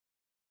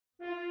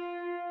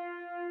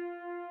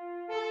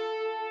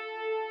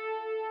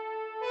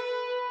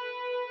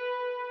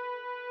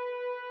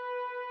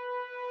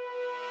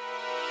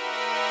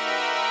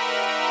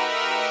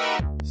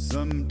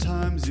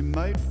Sometimes you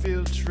might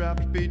feel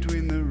trapped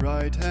between the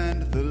right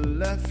and the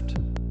left.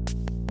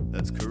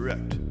 That's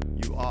correct,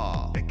 you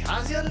are.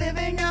 Because you're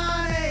living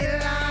on a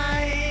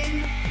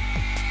line.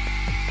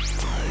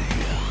 It's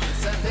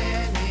a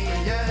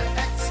linear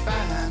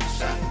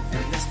expansion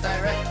in this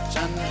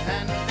direction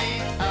and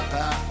the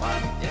other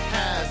one. It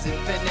has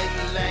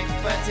infinite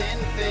length but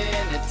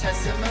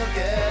infinitesimal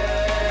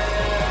girth.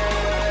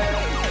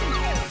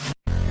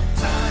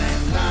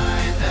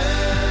 Timeline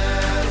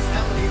Earth,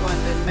 only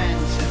one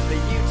dimension for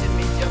you to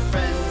meet your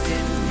friends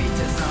in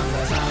meters on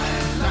the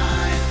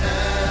timeline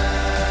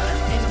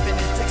Earth.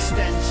 Infinite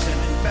extension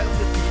in both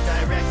of the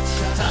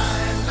directions.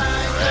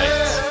 Timeline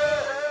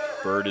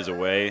Earth. Bird is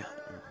away.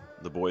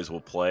 The boys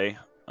will play.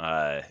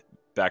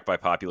 Back by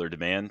popular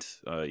demand.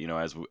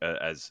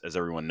 As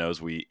everyone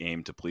knows, we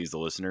aim to please the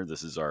listener.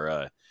 This is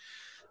our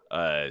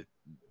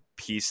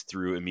peace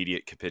through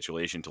immediate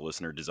capitulation to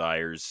listener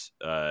desires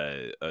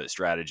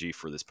strategy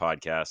for this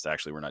podcast.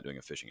 Actually, we're not doing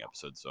a fishing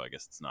episode, so I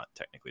guess it's not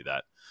technically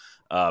that.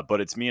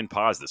 But it's me and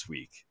Paz this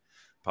week.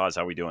 Paz,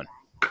 how we doing?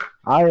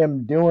 I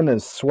am doing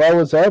as swell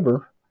as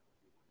ever.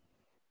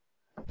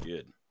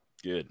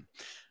 Good.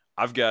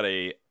 I've got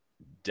a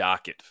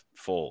docket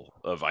full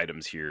of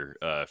items here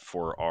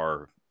for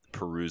our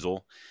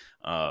perusal.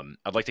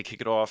 I'd like to kick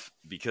it off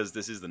because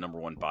this is the number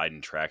one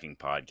Biden tracking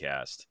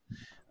podcast.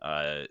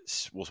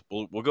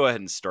 We'll go ahead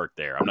and start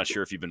there. I'm not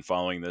sure if you've been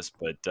following this,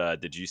 but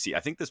did you see?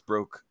 I think this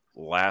broke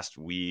last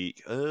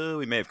week.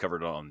 We may have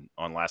covered it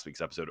on last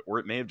week's episode, or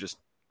it may have just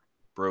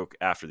broke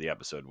after the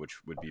episode,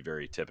 which would be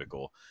very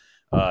typical.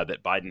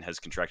 That Biden has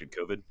contracted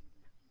COVID.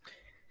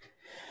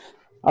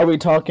 Are we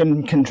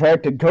talking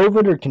contracted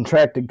COVID or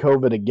contracted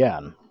COVID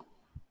again?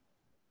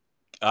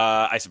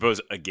 I suppose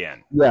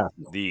again. Yeah.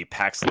 The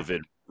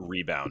Paxlovid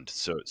rebound,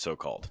 so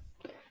called.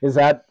 Is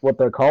that what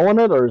they're calling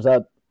it, or is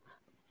that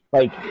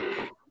like?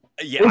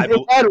 Yeah, I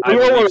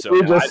believe so.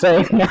 You're just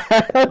saying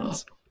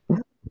that.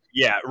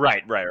 Yeah,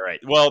 right.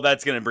 Well,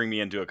 that's going to bring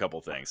me into a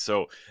couple things.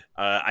 So,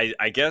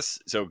 I guess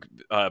so.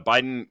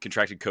 Biden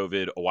contracted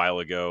COVID a while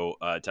ago,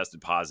 tested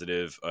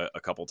positive a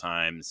couple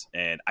times,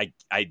 and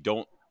I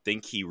don't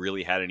think he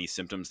really had any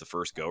symptoms the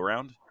first go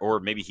round,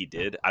 or maybe he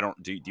did. I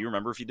don't. Do you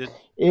remember if he did?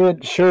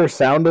 It sure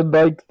sounded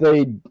like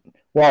they.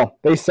 Well,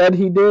 they said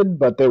he did,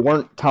 but they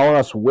weren't telling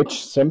us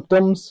which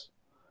symptoms.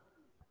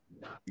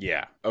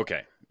 Yeah.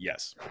 Okay.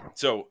 Yes.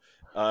 So,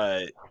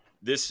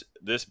 this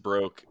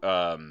broke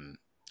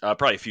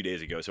probably a few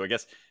days ago. So I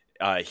guess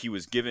he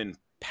was given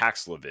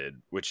Paxlovid,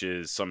 which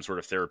is some sort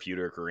of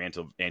therapeutic or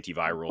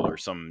antiviral or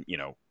some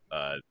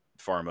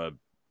pharma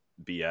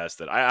BS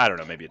that I don't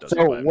know. Maybe it doesn't.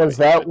 So was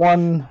that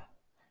one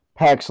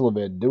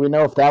Paxlovid? Do we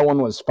know if that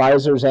one was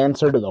Pfizer's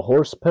answer to the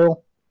horse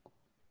pill?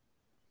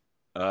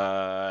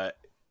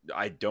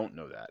 I don't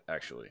know that,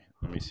 actually.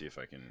 Let me see if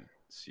I can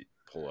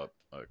pull up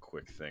a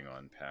quick thing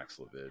on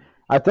Paxlovid.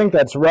 I think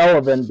that's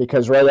relevant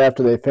because right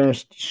after they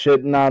finished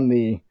shitting on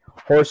the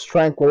horse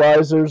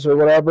tranquilizers or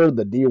whatever,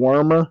 the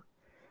dewormer,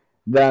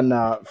 then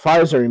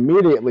Pfizer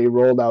immediately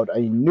rolled out a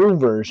new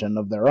version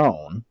of their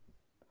own,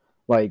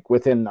 like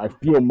within a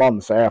few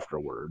months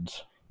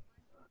afterwards.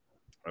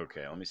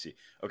 Okay, let me see.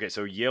 Okay,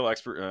 so Yale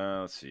expert,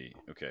 let's see.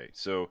 Okay,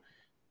 so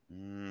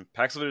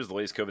Paxlovid is the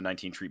latest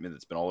COVID-19 treatment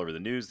that's been all over the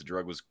news. The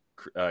drug was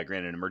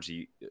granted an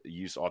emergency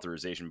use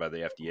authorization by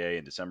the FDA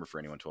in December for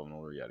anyone 12 and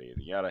older, yada,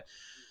 yada, yada.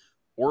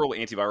 Oral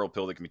antiviral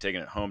pill that can be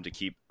taken at home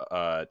to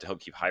help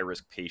keep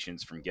high-risk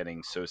patients from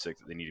getting so sick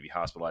that they need to be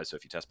hospitalized. So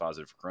if you test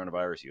positive for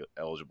coronavirus, you're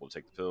eligible to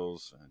take the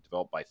pills.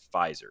 Developed by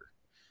Pfizer.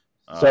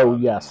 So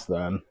yes,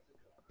 then.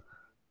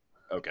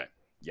 Okay.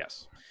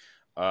 Yes.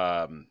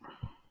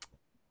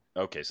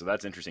 Okay, so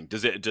that's interesting.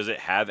 Does it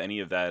have any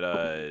of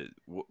that?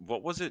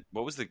 What was it?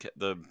 What was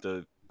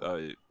the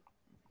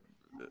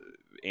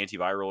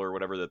antiviral or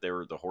whatever that they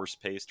were, the horse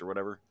paste or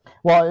whatever?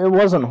 Well, it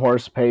wasn't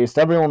horse paste.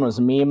 Everyone was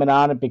memeing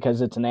on it because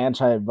it's an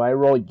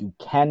antiviral you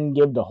can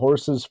give to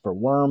horses for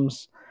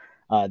worms.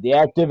 The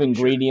active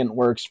ingredient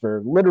works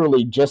for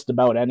literally just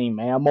about any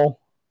mammal.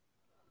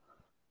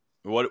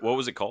 What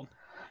was it called?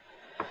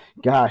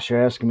 Gosh,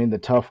 you're asking me the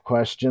tough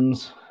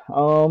questions.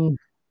 I'm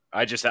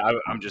just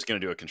going to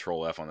do a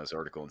control F on this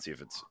article and see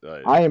if it's.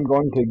 I am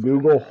going to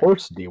Google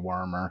horse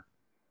dewormer.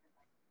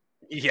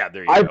 Yeah,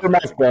 there you go.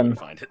 Ivermectin.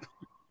 Find it.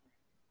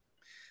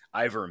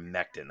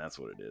 Ivermectin, that's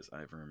what it is.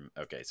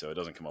 Okay, so it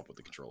doesn't come up with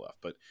the control F,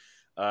 but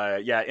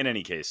yeah. In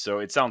any case, so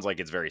it sounds like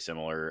it's very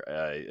similar,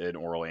 an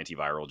oral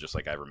antiviral, just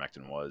like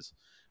ivermectin was.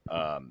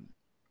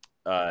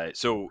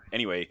 So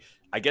anyway,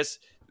 I guess.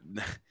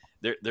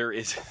 There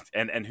is,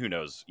 and who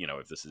knows,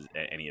 if this is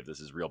any of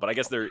this is real, but I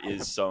guess there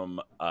is some,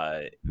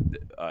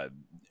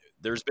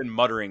 there's been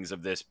mutterings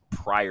of this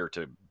prior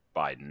to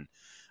Biden,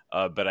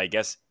 but I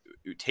guess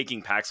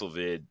taking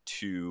Paxlovid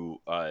to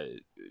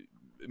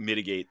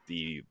mitigate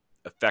the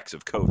effects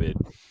of COVID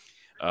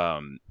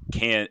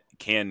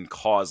can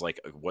cause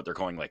like what they're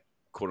calling like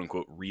quote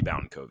unquote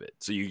rebound COVID.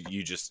 So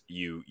you just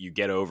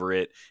get over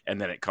it and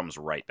then it comes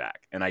right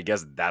back. And I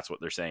guess that's what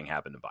they're saying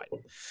happened to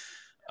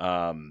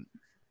Biden.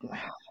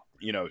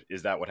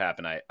 Is that what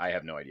happened? I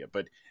have no idea.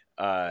 But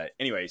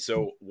Anyway,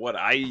 so what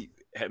I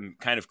am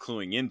kind of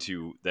cluing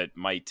into that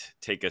might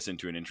take us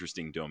into an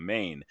interesting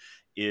domain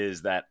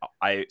is that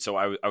I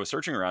was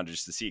searching around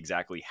just to see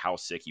exactly how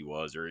sick he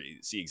was or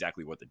see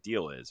exactly what the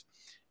deal is.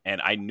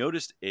 And I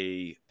noticed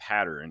a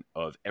pattern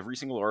of every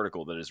single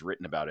article that is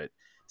written about it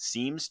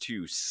seems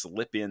to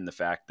slip in the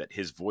fact that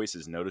his voice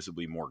is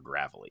noticeably more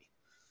gravelly.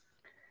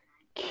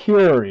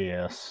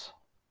 Curious.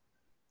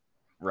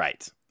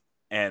 Right.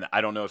 And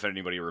I don't know if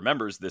anybody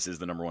remembers, this is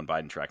the number one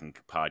Biden tracking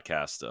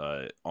podcast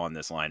on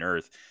this line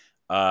Earth.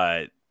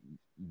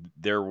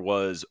 There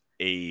was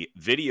a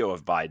video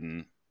of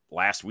Biden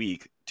last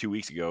week, 2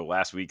 weeks ago,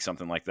 last week,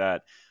 something like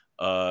that.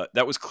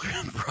 That was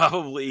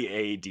probably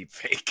a deep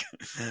fake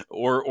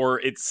or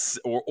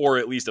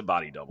at least a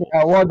body double.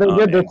 Yeah, well, they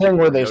did the thing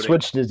where they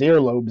switched his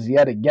earlobes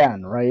yet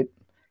again, right?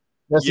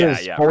 This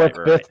is fourth,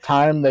 fifth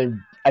time they've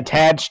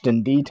attached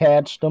and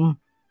detached them.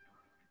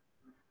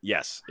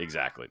 Yes,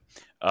 exactly.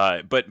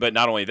 But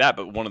not only that,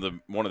 but one of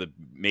the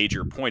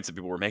major points that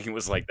people were making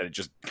was like that it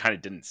just kind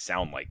of didn't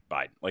sound like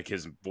Biden. Like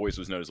his voice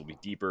was noticeably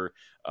deeper,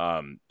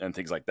 and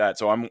things like that.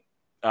 So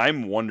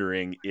I'm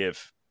wondering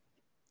if,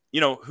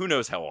 who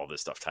knows how all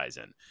this stuff ties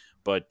in.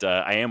 But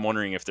I am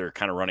wondering if they're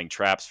kind of running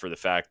traps for the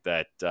fact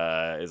that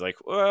is like,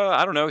 well,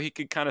 I don't know, he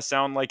could kind of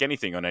sound like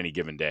anything on any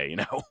given day,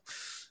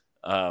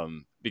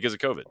 because of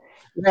COVID.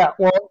 Yeah,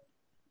 well,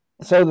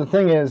 so the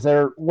thing is,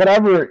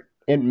 whatever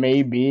it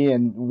may be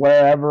and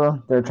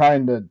wherever they're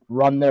trying to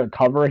run their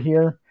cover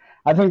here,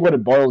 I think what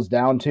it boils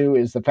down to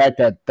is the fact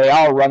that they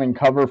are running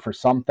cover for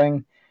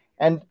something.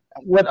 And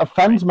what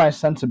offends my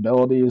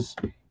sensibilities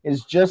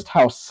is just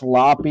how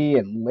sloppy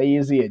and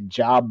lazy a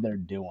job they're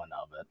doing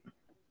of it.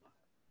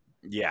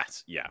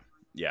 Yes, yeah.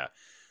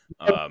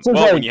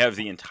 When you have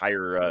the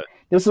entire...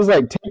 This is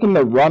like taking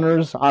the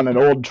runners on an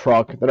old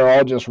truck that are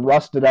all just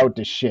rusted out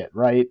to shit,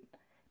 right?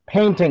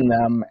 Painting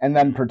them and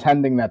then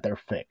pretending that they're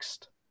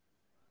fixed.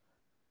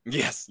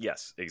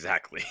 Yes,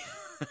 exactly.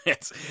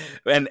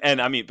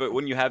 and I mean, but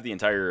when you have the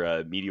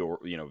entire media,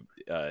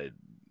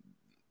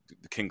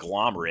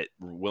 conglomerate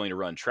willing to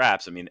run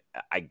traps, I mean,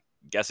 I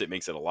guess it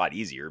makes it a lot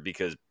easier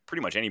because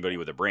pretty much anybody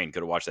with a brain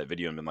could have watched that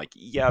video and been like,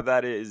 yeah,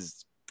 that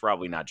is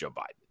probably not Joe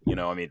Biden.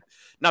 I mean,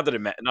 not that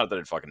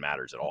it fucking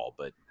matters at all,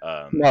 but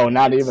no,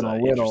 not even a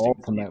little.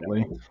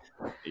 Ultimately,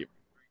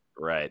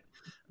 right?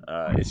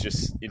 It's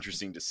just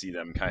interesting to see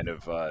them kind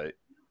of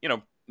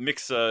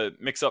mix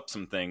up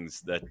some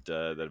things that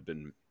have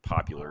been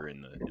popular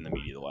in the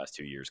media the last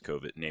 2 years,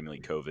 namely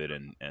COVID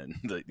and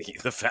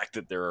the fact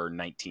that there are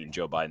 19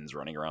 Joe Bidens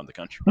running around the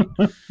country.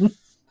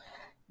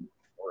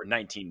 Or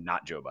 19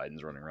 not Joe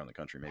Bidens running around the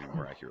country, maybe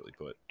more accurately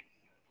put.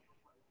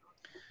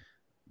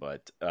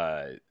 But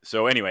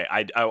so anyway,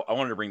 I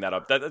wanted to bring that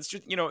up. That's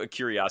just a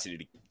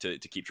curiosity to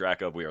keep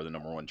track of. We are the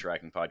number one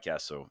tracking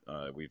podcast, so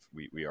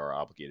we are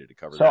obligated to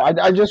cover. So that.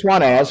 I just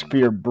want to ask for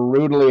your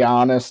brutally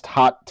honest,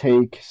 hot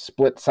take,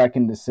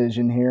 split-second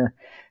decision here.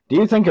 Do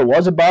you think it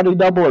was a body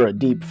double or a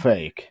deep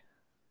fake?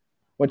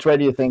 Which way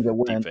do you think it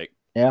went? Deep fake.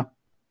 Yeah.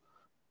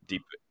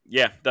 Deep.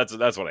 Yeah, that's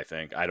what I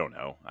think. I don't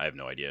know. I have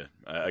no idea.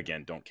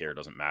 Again, don't care.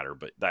 Doesn't matter.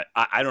 But that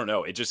I don't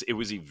know. It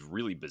was a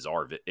really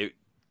bizarre.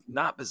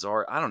 Not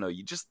bizarre. I don't know.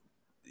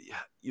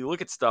 You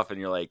look at stuff and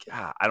you're like,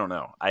 I don't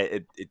know.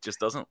 It just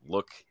doesn't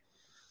look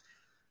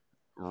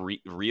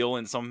real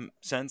in some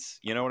sense.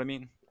 You know what I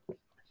mean?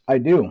 I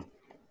do.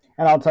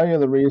 And I'll tell you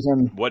the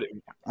reason what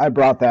I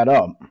brought that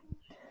up.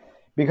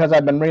 Because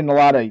I've been reading a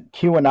lot of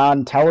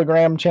QAnon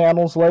Telegram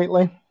channels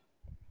lately.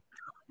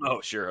 Oh,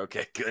 sure.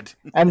 Okay, good.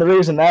 And the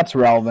reason that's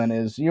relevant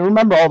is you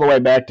remember all the way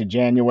back to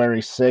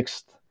January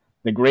 6th,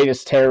 the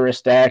greatest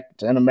terrorist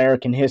act in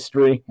American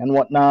history and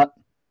whatnot.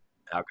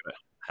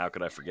 How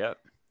could I forget?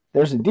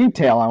 There's a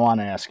detail I want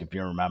to ask if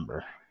you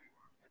remember.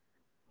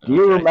 Do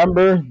you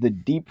remember the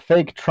deep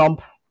fake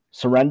Trump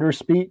surrender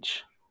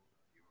speech?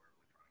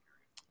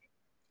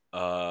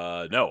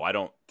 No, I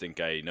don't think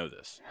I know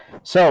this.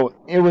 So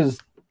it was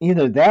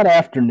either that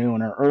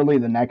afternoon or early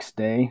the next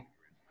day.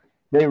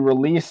 They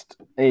released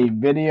a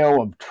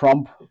video of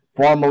Trump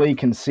formally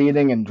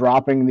conceding and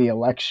dropping the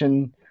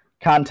election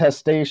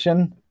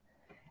contestation,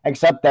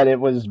 except that it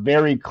was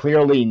very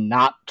clearly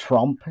not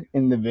Trump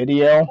in the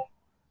video.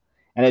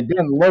 And it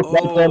didn't look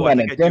like him,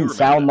 and it didn't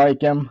sound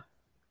like him.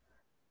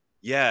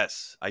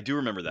 Yes, I do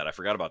remember that. I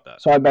forgot about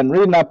that. So I've been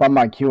reading up on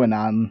my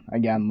QAnon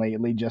again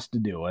lately just to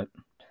do it.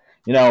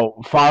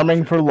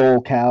 Farming for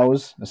lol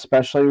cows,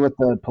 especially with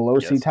the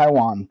Pelosi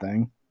Taiwan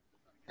thing.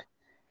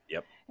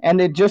 Yep. And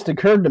it just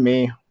occurred to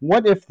me,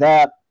 what if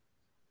that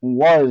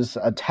was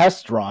a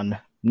test run,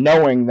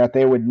 knowing that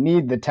they would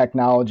need the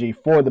technology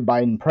for the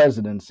Biden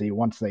presidency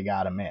once they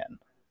got him in?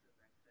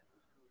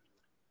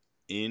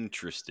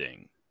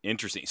 Interesting.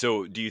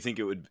 So do you think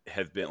it would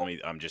have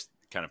been, I'm just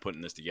kind of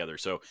putting this together.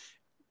 So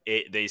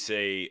they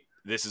say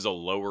this is a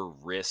lower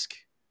risk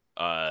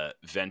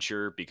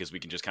venture because we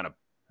can just kind of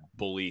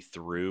bully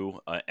through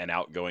an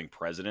outgoing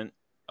president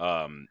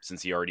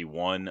since he already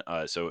won.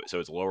 So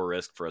it's lower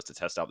risk for us to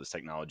test out this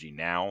technology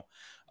now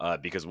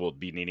because we'll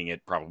be needing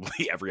it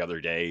probably every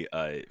other day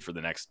for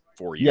the next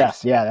 4 years.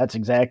 Yes, yeah, that's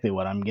exactly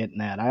what I'm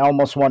getting at. I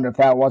almost wonder if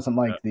that wasn't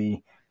like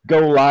the go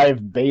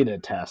live beta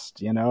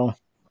test, you know?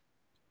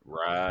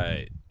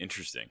 Right.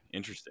 Interesting.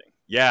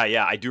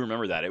 Yeah, I do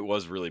remember that. It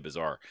was really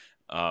bizarre.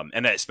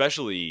 And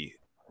especially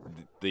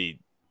that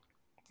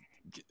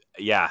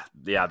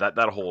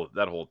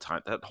whole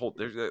time,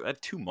 that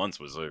 2 months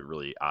was a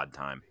really odd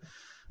time.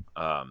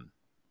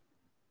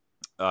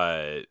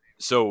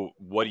 So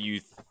what do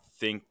you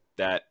think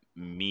that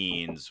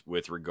means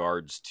with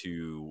regards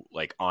to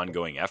like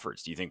ongoing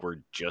efforts? Do you think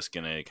we're just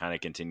going to kind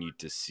of continue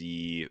to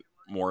see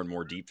more and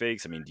more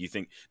deepfakes? I mean,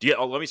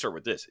 let me start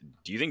with this.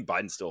 Do you think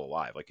Biden's still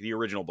alive? Like the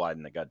original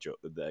Biden that got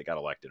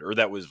elected, or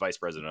that was vice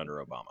president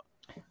under Obama?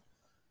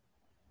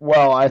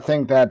 Well, I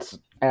think that's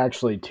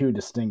actually two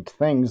distinct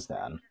things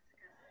then.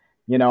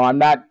 You know, I'm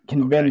not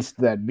convinced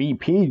that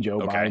VP Joe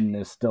Biden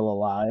is still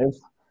alive.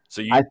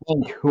 So I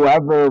think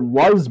whoever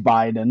was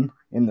Biden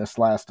in this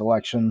last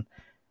election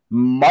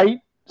might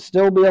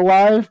still be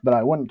alive, but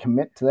I wouldn't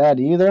commit to that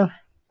either.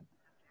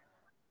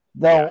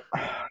 Though,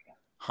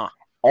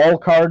 all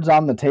cards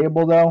on the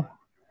table, though,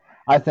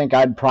 I think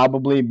I'd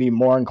probably be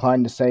more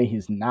inclined to say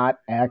he's not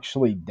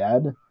actually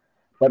dead,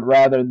 but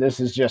rather this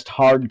is just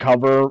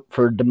hardcover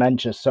for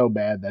dementia so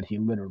bad that he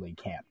literally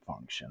can't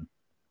function.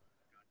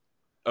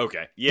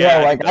 Okay.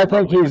 Yeah. I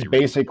think he's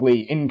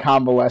basically in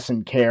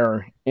convalescent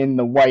care in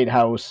the White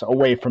House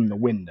away from the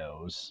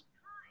windows.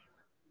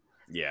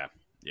 Yeah.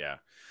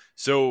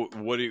 So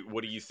what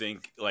do you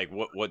think, like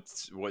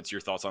what's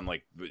your thoughts on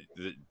like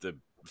the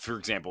for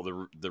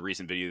example, the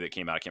recent video that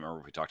came out, I can't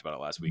remember if we talked about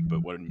it last week,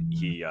 but when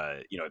he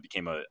it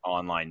became an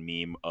online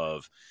meme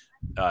of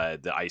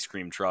the ice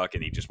cream truck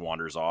and he just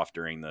wanders off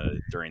during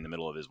the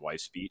middle of his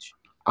wife's speech?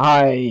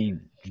 I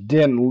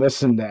didn't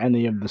listen to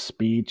any of the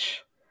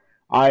speech.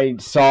 I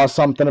saw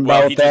something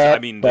about that. I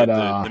mean,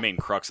 the main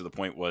crux of the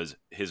point was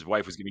his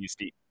wife was giving a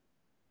speech.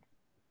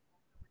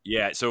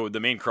 Yeah, so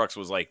the main crux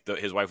was like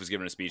his wife was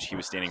giving a speech. He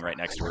was standing right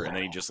next to her, and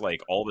then he just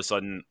like all of a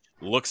sudden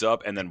looks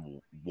up and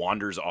then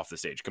wanders off the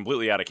stage,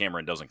 completely out of camera,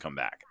 and doesn't come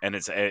back. And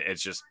it's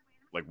just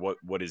like what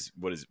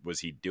was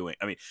he doing?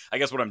 I mean, I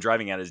guess what I'm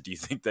driving at is, do you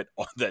think that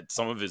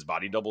some of his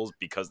body doubles,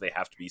 because they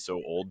have to be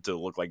so old to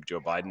look like Joe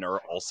Biden, are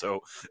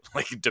also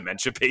like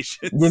dementia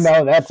patients? You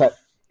know, that's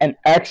an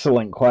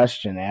excellent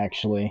question,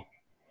 actually,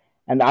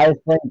 and I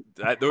think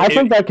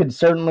that could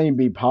certainly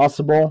be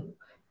possible,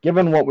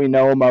 given what we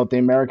know about the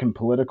American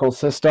political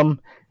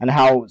system and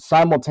how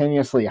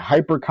simultaneously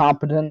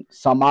hyper-competent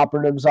some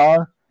operatives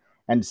are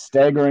and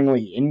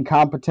staggeringly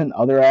incompetent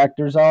other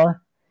actors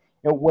are.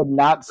 It would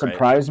not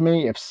surprise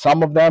me if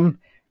some of them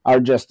are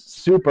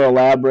just super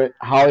elaborate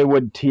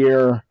Hollywood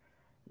tier,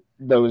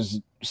 those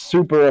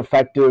super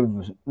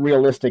effective,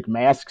 realistic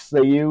masks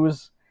they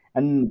use,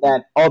 and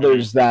that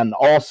others then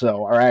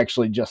also are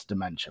actually just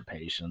dementia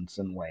patients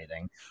in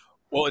waiting.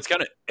 Well, it's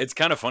kind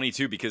of funny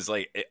too, because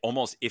like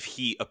almost if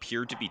he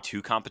appeared to be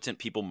too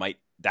competent,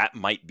 that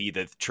might be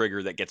the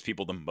trigger that gets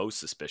people the most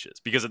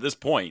suspicious. Because at this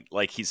point,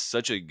 like, he's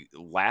such a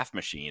laugh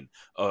machine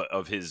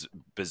of his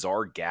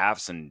bizarre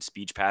gaffes and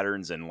speech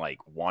patterns and like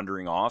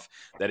wandering off,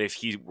 that if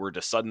he were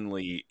to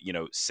suddenly,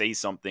 say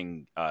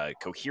something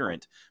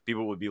coherent,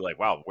 people would be like,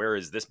 "Wow, where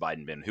has this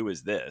Biden been? Who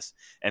is this?"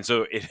 And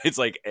so it's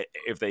like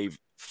if they've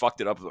fucked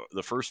it up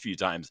the first few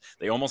times,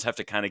 they almost have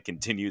to kind of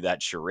continue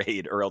that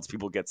charade, or else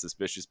people get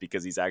suspicious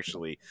because he's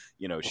actually,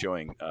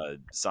 showing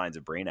signs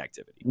of brain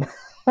activity.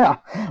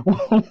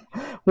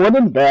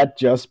 Wouldn't that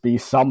just be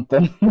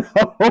something?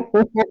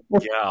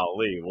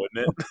 Golly, wouldn't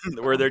it?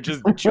 Where they're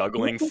just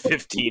juggling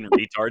 15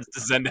 retards to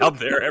send out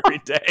there every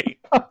day.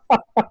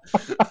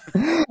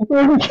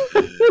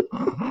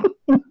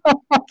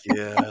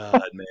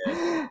 God,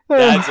 man.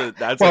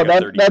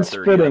 That's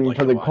fitting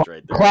for the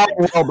cloud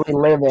world we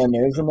live in,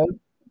 isn't it?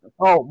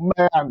 Oh,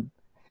 man.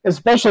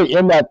 Especially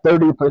in that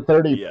 30 for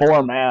 30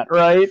 format,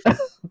 right?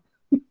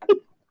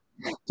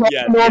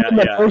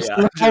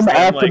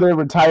 After they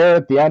retire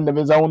at the end of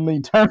his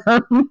only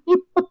term.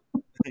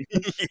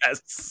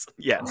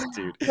 yes,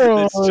 dude.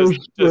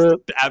 It's just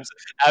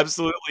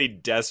absolutely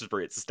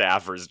desperate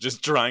staffers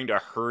just trying to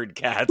herd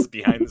cats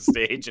behind the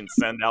stage and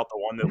send out the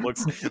one that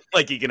looks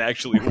like he can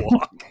actually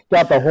walk.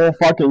 Got the whole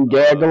fucking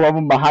gaggle of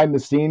them behind the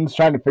scenes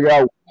trying to figure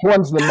out which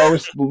one's the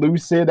most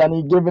lucid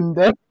any given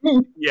day.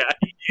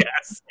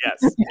 Yes.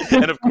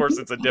 And of course,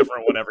 it's a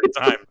different one every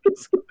time.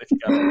 Just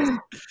gotta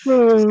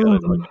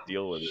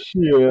deal with it.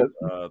 Shit.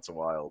 That's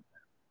wild.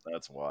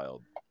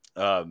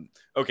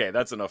 Okay,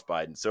 that's enough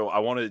Biden. So I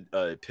want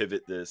to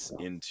pivot this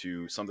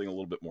into something a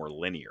little bit more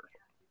linear.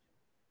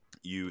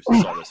 You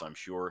saw this, I'm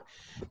sure.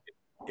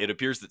 It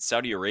appears that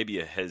Saudi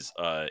Arabia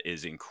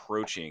is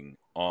encroaching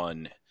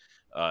on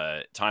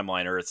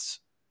Timeline Earth's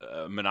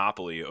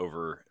monopoly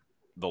over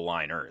the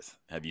line Earth.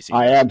 Have you seen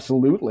I that?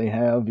 absolutely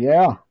have,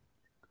 yeah.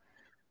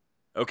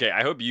 Okay,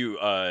 I hope you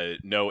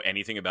know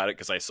anything about it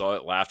because I saw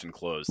it, laughed, and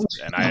closed,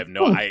 and I have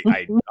no.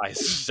 I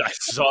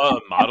saw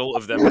a model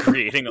of them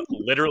creating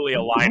literally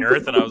a line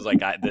Earth, and I was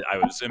like, I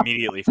was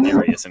immediately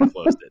furious and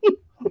closed it.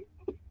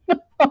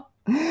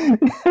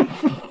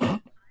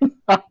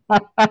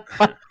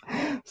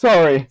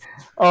 Sorry.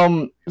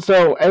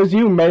 So as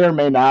you may or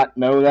may not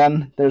know,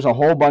 then there's a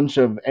whole bunch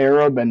of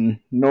Arab and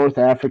North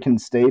African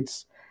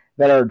states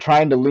that are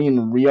trying to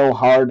lean real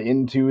hard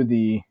into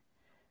the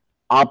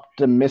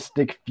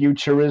optimistic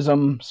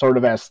futurism sort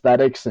of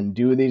aesthetics and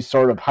do these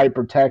sort of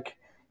hypertech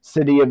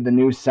city of the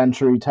new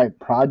century type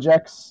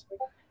projects.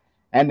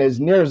 And as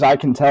near as I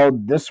can tell,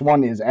 this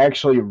one is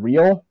actually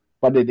real,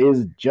 but it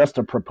is just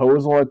a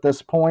proposal at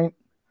this point.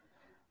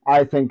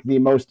 I think the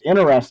most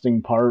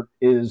interesting part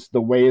is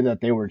the way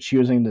that they were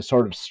choosing to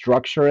sort of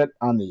structure it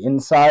on the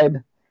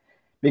inside.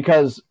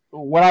 Because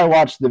when I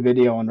watched the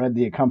video and read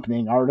the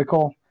accompanying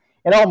article,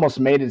 it almost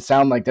made it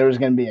sound like there was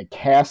going to be a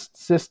caste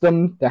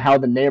system to how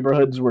the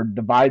neighborhoods were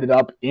divided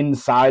up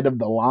inside of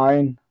the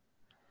line.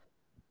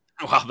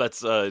 Wow, that's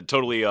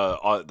totally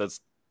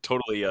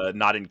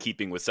not in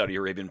keeping with Saudi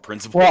Arabian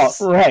principles.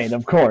 Well, right,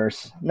 of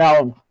course.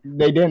 Now,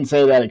 they didn't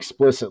say that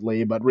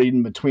explicitly, but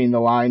reading between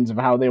the lines of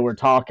how they were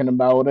talking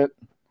about it,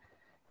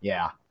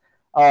 yeah.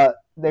 It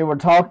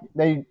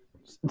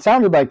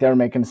sounded like they were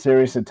making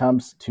serious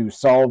attempts to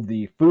solve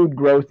the food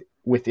growth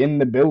within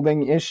the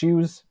building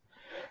issues.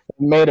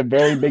 They made a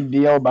very big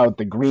deal about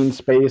the green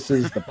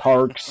spaces, the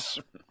parks.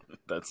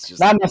 That's just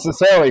not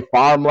necessarily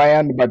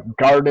farmland, but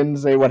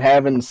gardens they would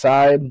have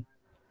inside,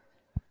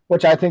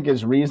 which I think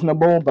is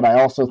reasonable, but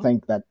I also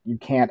think that you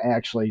can't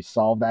actually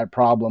solve that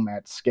problem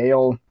at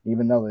scale,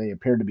 even though they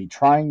appear to be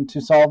trying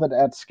to solve it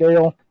at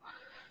scale.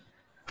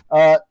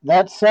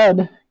 That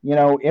said,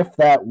 if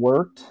that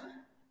worked,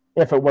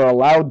 if it were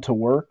allowed to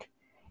work,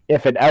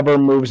 if it ever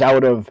moves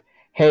out of,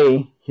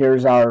 hey,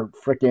 here's our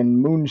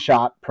frickin'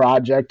 moonshot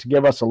project,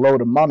 give us a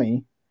load of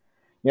money,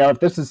 if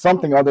this is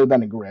something other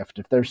than a grift,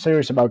 if they're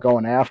serious about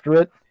going after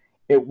it,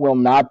 it will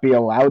not be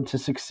allowed to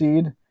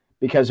succeed,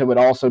 because it would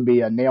also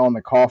be a nail in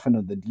the coffin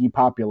of the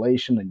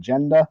depopulation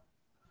agenda.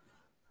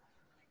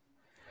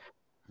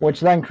 Which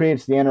then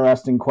creates the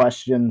interesting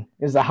question,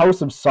 is the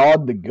House of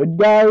Saud the good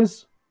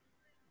guys?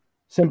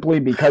 Simply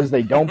because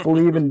they don't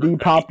believe in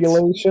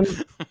depopulation?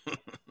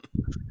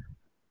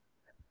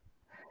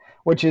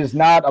 Which is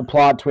not a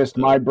plot twist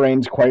my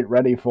brain's quite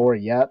ready for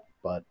yet,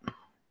 but...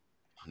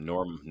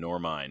 Nor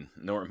mine.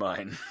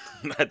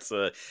 That's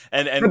but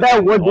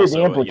that would be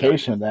the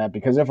implication of that,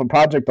 because if a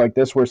project like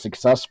this were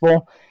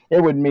successful,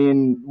 it would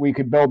mean we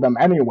could build them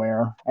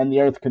anywhere, and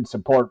the Earth could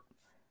support,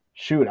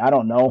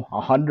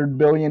 100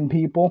 billion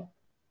people.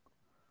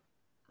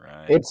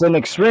 Right. It's an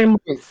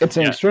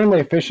extremely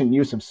efficient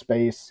use of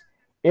space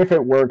if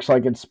it works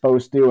like it's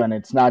supposed to, and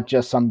it's not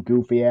just some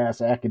goofy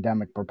ass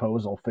academic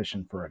proposal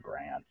fishing for a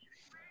grant,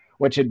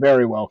 which it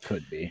very well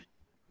could be.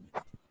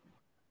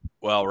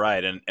 Well,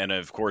 right, and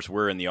of course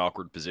we're in the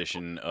awkward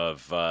position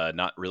of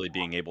not really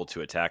being able to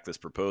attack this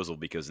proposal,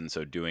 because in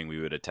so doing we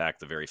would attack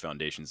the very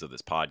foundations of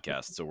this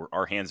podcast. So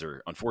our hands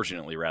are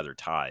unfortunately rather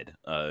tied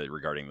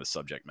regarding the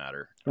subject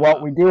matter. Well,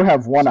 we do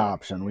have one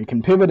option. We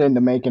can pivot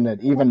into making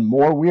it even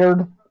more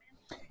weird.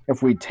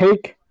 If we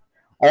take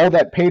all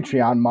that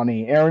Patreon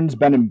money Aaron's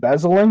been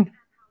embezzling,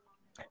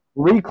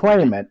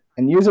 reclaim it,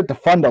 and use it to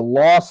fund a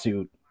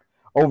lawsuit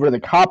over the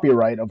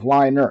copyright of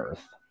Line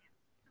Earth.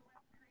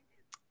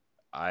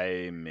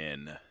 I'm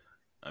in.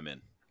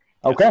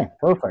 Okay, yes.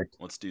 Perfect.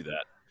 Let's do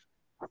that.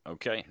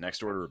 Okay,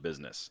 next order of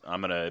business.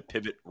 I'm going to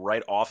pivot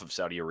right off of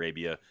Saudi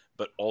Arabia,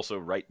 but also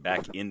right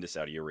back into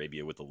Saudi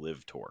Arabia with the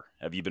Live Tour.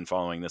 Have you been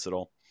following this at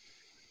all?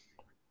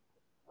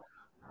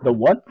 The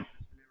what?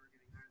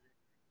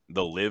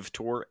 The Live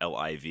Tour,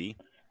 L-I-V.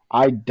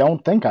 I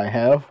don't think I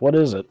have. What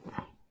is it?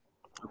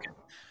 Okay.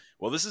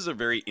 Well, this is a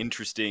very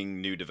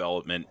interesting new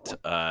development,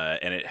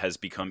 and it has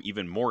become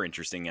even more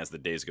interesting as the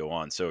days go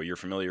on. So you're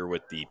familiar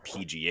with the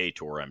PGA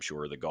Tour, I'm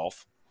sure, the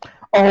golf?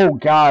 Oh,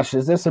 gosh.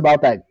 Is this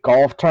about that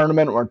golf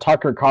tournament where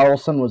Tucker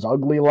Carlson was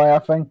ugly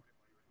laughing?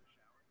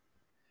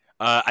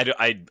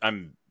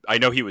 I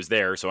know he was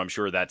there, so I'm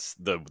sure that's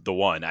the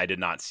one. I did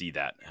not see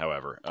that,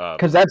 however.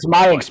 Because that's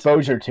my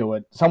exposure to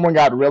it. Someone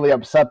got really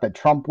upset that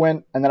Trump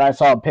went, and then I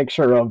saw a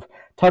picture of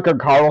Tucker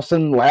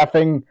Carlson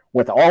laughing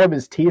with all of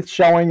his teeth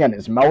showing and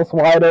his mouth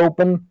wide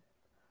open.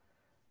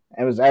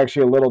 It was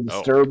actually a little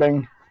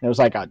disturbing. It was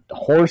like a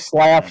horse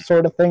laugh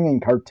sort of thing in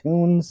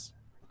cartoons.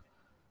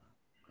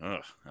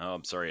 Ugh. Oh,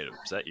 I'm sorry it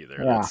upset you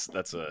there. Yeah.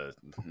 That's a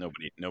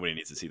nobody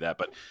needs to see that.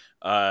 But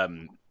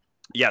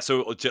yeah,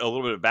 so a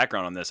little bit of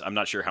background on this. I'm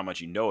not sure how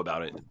much you know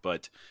about it,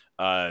 but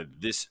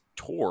this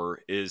tour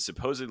is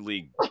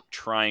supposedly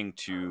trying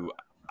to,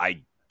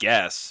 I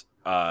guess,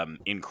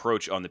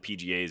 encroach on the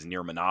PGA's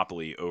near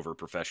monopoly over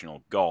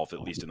professional golf,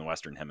 at least in the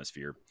Western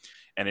Hemisphere.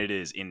 And it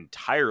is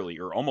entirely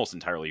or almost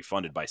entirely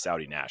funded by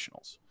Saudi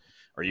nationals.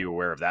 Are you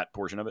aware of that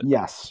portion of it?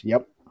 Yes.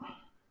 Yep.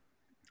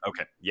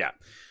 Okay. Yeah.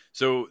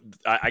 So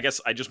I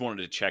guess I just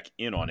wanted to check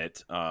in on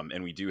it.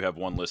 And we do have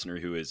one listener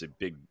who is a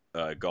big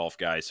golf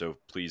guy, so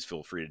please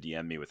feel free to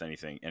DM me with any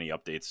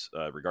updates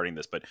regarding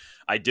this. But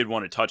I did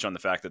want to touch on the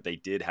fact that they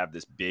did have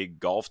this big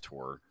golf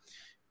tour,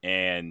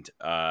 and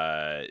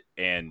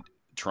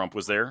Trump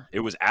was there. It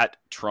was at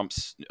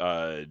Trump's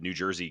New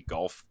Jersey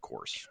golf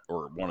course,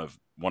 or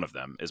one of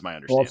them, is my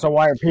understanding. Well, so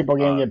why are people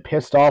going to get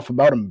pissed off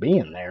about him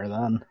being there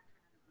then?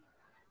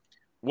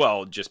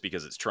 Well, just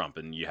because it's Trump,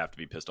 and you have to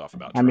be pissed off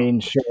about Trump. I mean,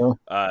 sure.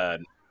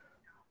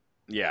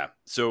 Yeah.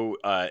 So,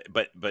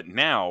 but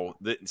now,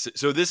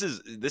 so this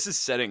is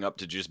setting up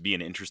to just be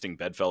an interesting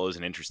bedfellows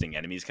and interesting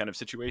enemies kind of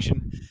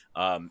situation.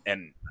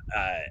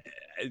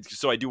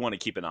 So I do want to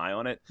keep an eye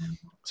on it.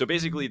 So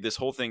basically, this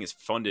whole thing is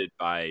funded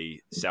by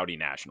Saudi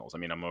nationals. I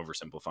mean, I'm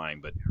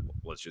oversimplifying, but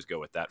let's just go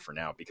with that for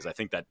now, because I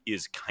think that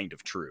is kind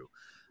of true.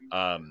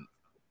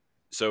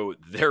 So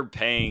they're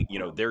paying,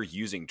 they're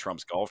using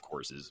Trump's golf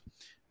courses.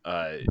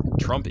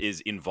 Trump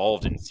is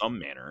involved in some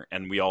manner,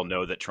 and we all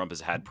know that Trump has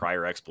had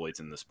prior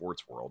exploits in the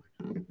sports world.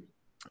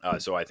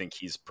 So I think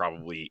he's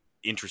probably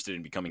interested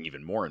in becoming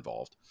even more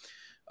involved.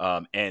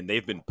 And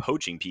they've been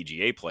poaching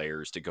PGA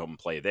players to go and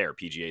play there.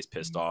 PGA's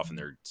pissed off, and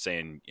they're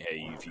saying,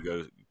 hey, if you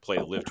go play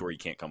the LIV Tour, you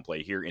can't come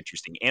play here.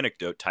 Interesting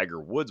anecdote, Tiger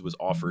Woods was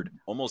offered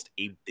almost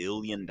 $1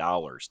 billion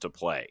to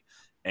play,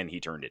 and he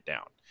turned it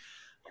down.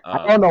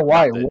 I don't know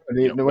why,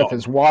 with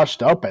as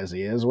washed up as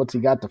he is, what's he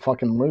got to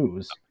fucking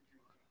lose?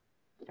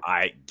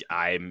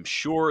 I'm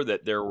sure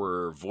that there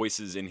were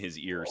voices in his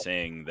ear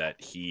saying that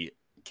he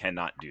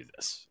cannot do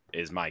this,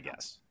 is my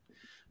guess.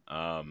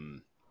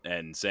 And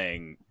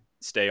saying,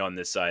 stay on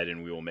this side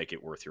and we will make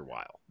it worth your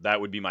while. That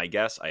would be my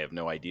guess. I have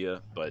no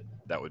idea, but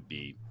that would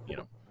be,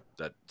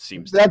 that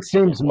seems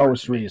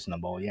most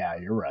reasonable. Yeah,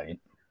 you're right.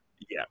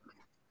 Yeah.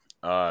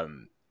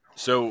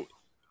 So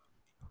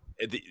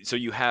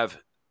you have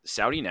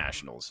Saudi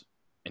nationals,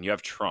 and you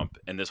have Trump,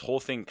 and this whole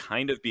thing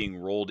kind of being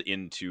rolled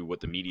into what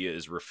the media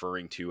is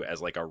referring to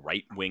as like a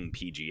right-wing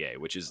PGA,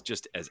 which is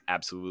just as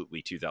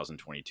absolutely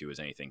 2022 as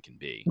anything can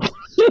be.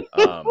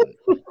 I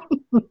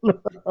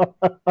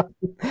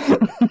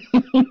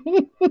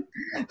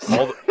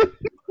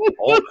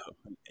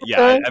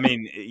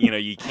mean,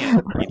 you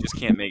just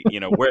can't make,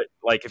 where,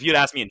 like, if you'd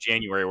asked me in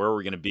January where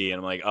we're going to be, and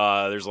I'm like,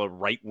 there's a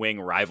right-wing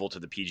rival to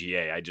the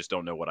PGA, I just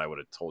don't know what I would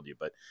have told you.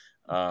 But,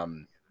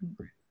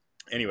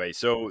 anyway,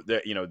 so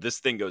this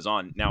thing goes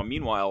on now.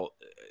 Meanwhile,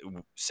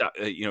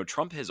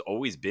 Trump has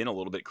always been a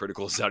little bit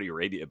critical of Saudi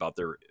Arabia about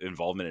their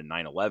involvement in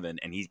 9/11,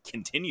 and he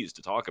continues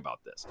to talk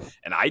about this.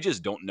 And I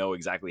just don't know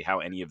exactly how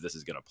any of this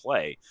is going to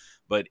play,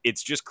 but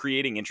it's just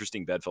creating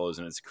interesting bedfellows,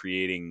 and it's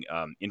creating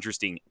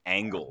interesting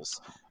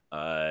angles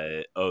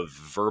of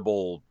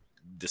verbal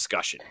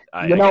discussion.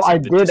 I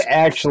did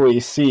actually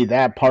see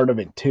that part of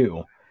it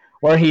too,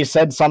 where he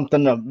said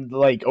something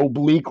like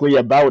obliquely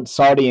about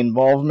Saudi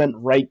involvement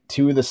right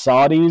to the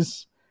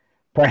Saudis,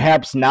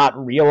 perhaps not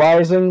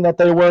realizing that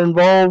they were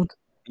involved.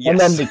 Yes. And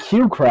then the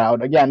Q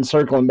crowd, again,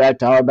 circling back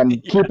to how I've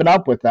been keeping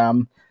up with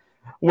them,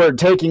 were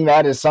taking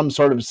that as some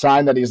sort of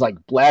sign that he's like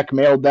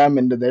blackmailed them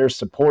into their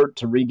support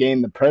to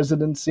regain the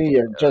presidency,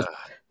 or just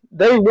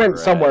they went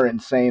somewhere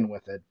insane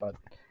with it, but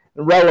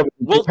irrelevant,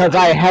 because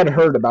I had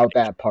heard about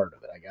that part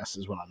of it, I guess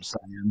is what I'm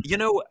saying.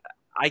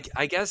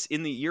 I guess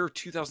in the year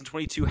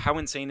 2022, how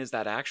insane is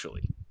that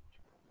actually?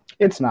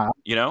 It's not.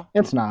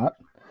 It's not.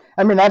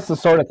 I mean, that's the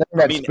sort of thing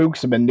that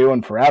spooks have been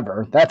doing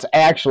forever. That's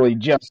actually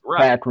just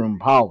backroom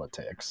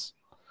politics.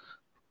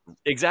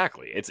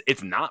 Exactly.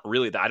 It's not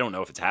really that. I don't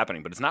know if it's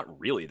happening, but it's not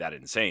really that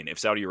insane. If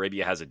Saudi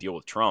Arabia has a deal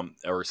with Trump,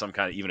 or some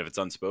kind of, even if it's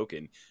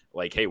unspoken,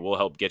 like, hey, we'll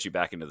help get you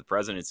back into the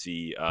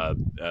presidency, we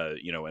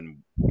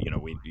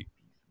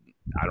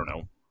I don't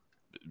know,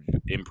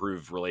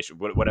 improve relation,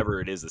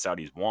 whatever it is the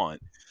Saudis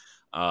want.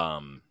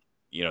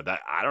 That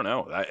I don't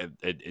know.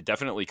 It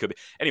definitely could be.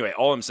 Anyway,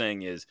 all I'm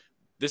saying is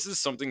this is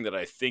something that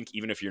I think,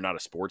 even if you're not a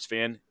sports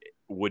fan,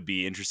 would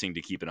be interesting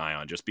to keep an eye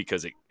on, just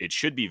because it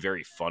should be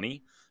very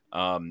funny,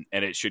 and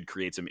it should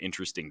create some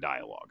interesting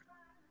dialogue.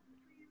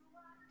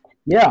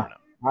 Yeah,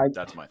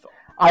 that's my thought.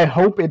 I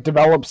hope it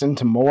develops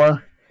into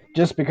more,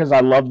 just because I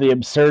love the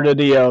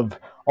absurdity of,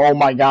 oh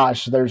my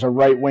gosh, there's a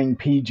right-wing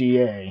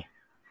PGA.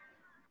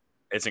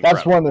 It's incredible.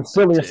 That's one of the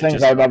silliest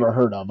things I've ever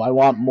heard of. I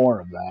want more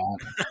of that.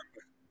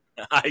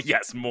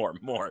 Yes, more.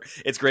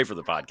 It's great for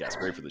the podcast,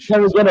 great for the show.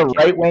 Can we get a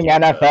right-wing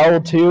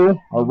NFL too?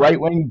 A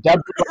right-wing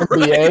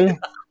WNBA?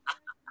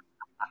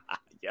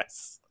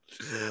 Yes.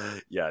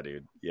 Yeah,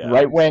 dude. Yeah.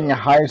 Right-wing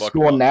high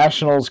school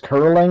nationals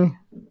curling?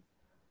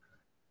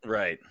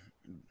 Right.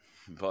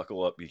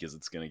 Buckle up, because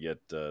it's going to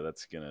get,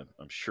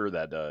 I'm sure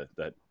that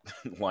that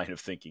line of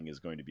thinking is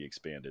going to be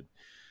expanded.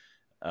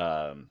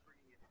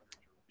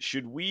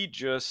 Should we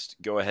just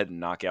go ahead and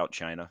knock out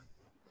China?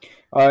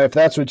 If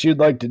that's what you'd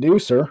like to do,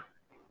 sir.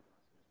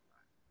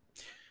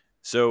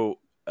 So,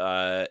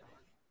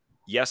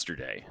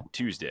 yesterday,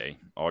 Tuesday,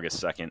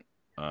 August 2nd,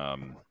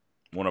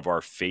 one of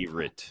our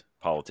favorite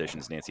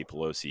politicians, Nancy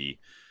Pelosi,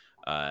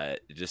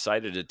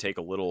 decided to take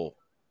a little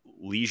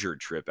leisure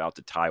trip out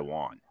to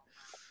Taiwan.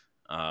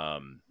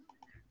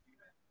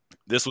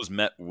 This was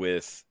met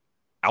with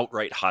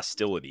outright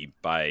hostility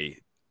by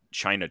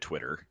China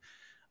Twitter,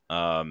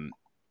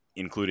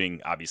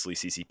 including obviously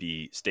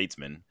CCP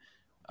statesmen,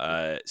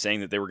 saying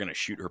that they were going to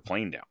shoot her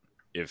plane down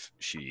if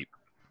she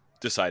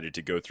decided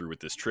to go through with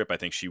this trip. I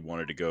think she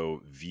wanted to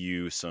go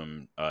view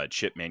some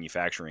chip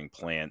manufacturing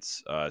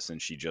plants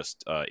since she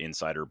just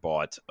insider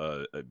bought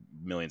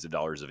millions of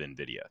dollars of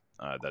NVIDIA.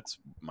 That's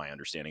my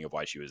understanding of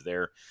why she was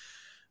there.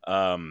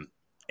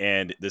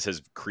 And this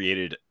has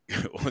created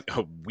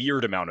a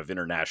weird amount of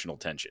international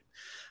tension.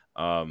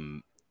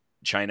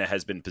 China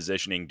has been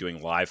positioning,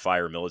 doing live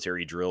fire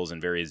military drills in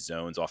various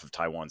zones off of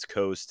Taiwan's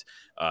coast.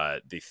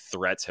 The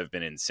threats have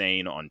been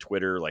insane on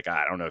Twitter. Like,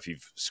 I don't know if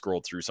you've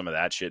scrolled through some of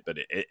that shit, but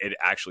it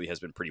actually has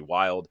been pretty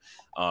wild.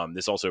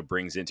 This also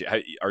brings into,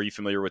 are you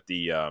familiar with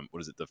the,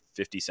 what is it, the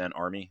 50 Cent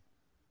Army?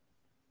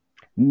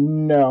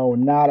 No,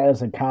 not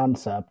as a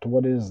concept.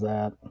 What is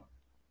that?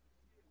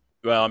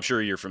 Well, I'm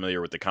sure you're familiar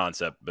with the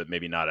concept, but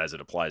maybe not as it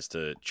applies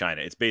to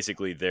China. It's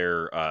basically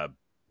their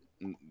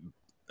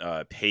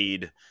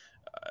paid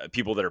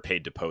people that are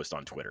paid to post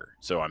on Twitter.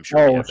 So I'm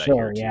sure we have that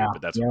here too,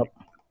 but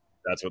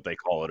that's what they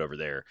call it over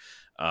there.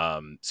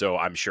 So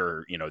I'm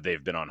sure,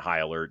 they've been on high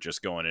alert,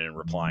 just going in and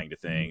replying to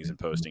things and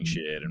posting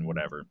shit and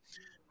whatever.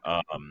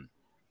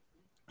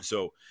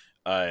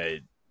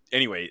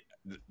 Anyway,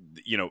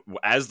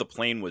 as the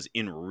plane was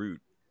en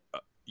route,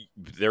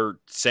 they're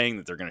saying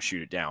that they're going to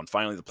shoot it down.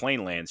 Finally, the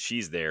plane lands.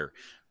 She's there.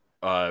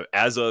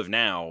 As of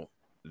now,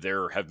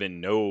 there have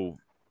been no,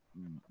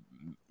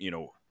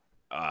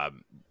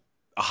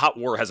 a hot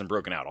war hasn't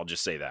broken out. I'll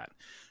just say that.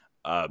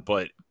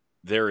 But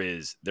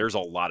there's a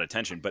lot of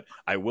tension. But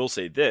I will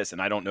say this,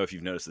 and I don't know if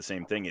you've noticed the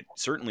same thing. It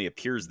certainly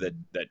appears that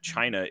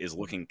China is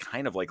looking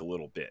kind of like a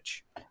little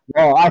bitch.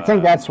 Well, I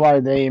think that's why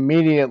they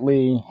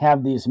immediately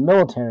have these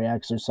military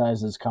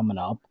exercises coming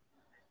up,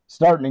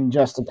 starting in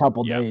just a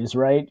couple days,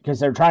 right? Because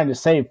they're trying to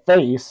save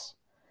face,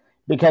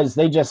 because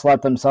they just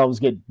let themselves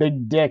get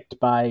big dicked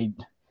by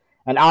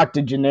an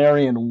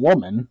octogenarian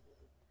woman.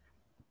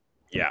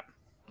 Yeah.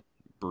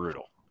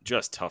 Brutal.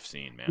 Just tough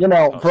scene, man.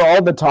 For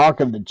all the talk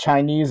of the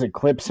Chinese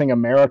eclipsing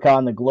America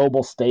on the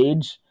global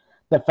stage,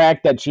 the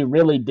fact that she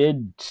really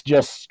did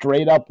just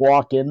straight up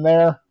walk in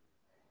there.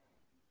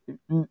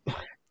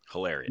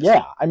 Hilarious.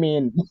 Yeah, I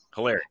mean.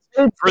 Hilarious.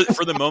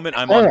 For the moment,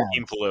 I'm on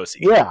Team Pelosi.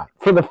 Yeah,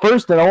 for the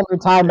first and only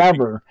time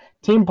ever,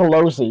 Team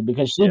Pelosi,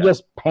 because she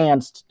just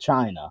pantsed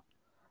China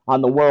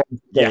on the world stage.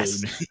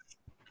 Yes.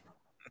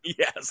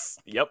 Yes.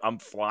 Yep. I'm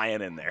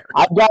flying in there.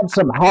 I've got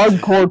some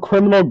hardcore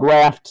criminal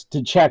graft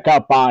to check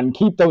up on.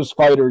 Keep those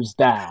fighters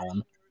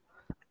down.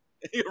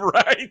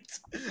 Right.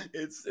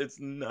 It's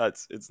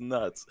nuts. It's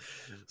nuts.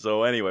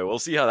 So anyway, we'll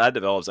see how that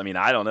develops. I mean,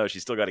 I don't know.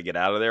 She's still got to get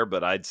out of there,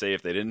 but I'd say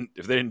if they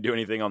didn't do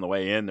anything on the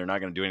way in, they're not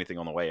going to do anything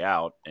on the way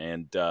out.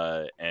 And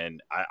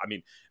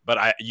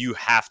you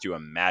have to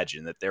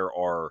imagine that there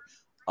are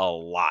a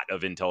lot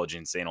of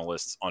intelligence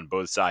analysts on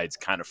both sides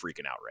kind of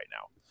freaking out right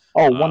now.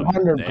 Oh,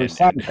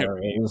 100% there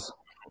is.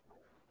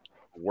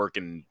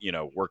 Working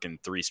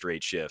 3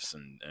 straight shifts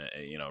and,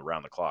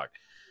 around the clock.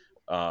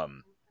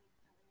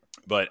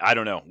 But I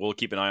don't know. We'll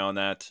keep an eye on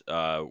that.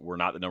 We're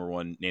not the number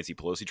one Nancy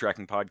Pelosi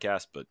tracking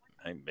podcast, but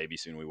maybe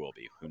soon we will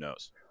be. Who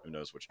knows? Who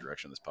knows which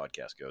direction this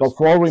podcast goes?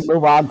 Before we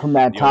move on from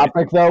that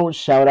topic, though,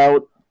 shout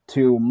out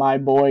to my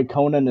boy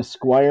Conan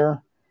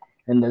Esquire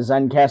in the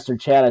Zencastr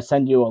chat. I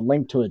send you a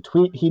link to a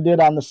tweet he did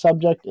on the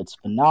subject. It's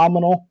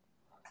phenomenal.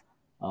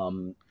 Let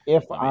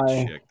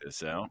me check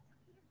this out.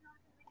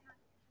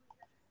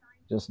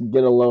 Just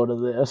get a load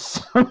of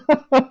this.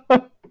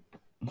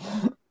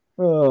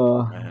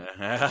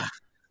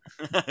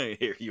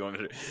 Here, you want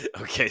me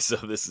to... Okay, so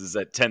this is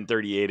at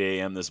 10:38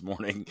 a.m. this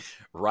morning.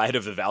 Ride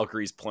of the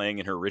Valkyries playing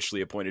in her richly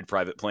appointed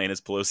private plane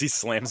as Pelosi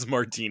slams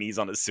martinis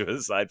on a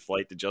suicide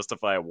flight to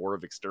justify a war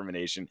of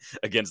extermination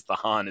against the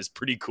Han is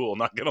pretty cool,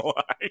 not gonna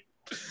lie.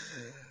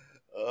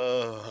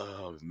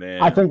 Oh,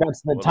 man. I think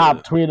that's the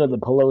top tweet of the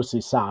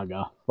Pelosi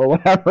saga, for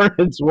whatever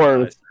it's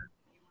worth.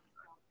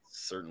 I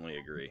certainly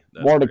agree.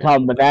 That's more to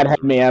come, but that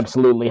had me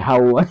absolutely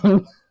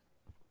howling.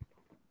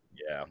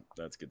 Yeah,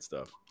 that's good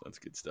stuff.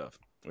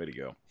 Way to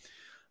go.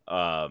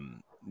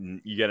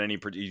 Do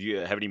you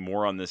have any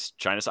more on this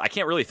China side? I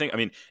can't really think. I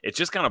mean, it's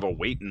just kind of a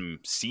wait and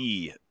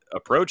see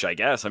approach, I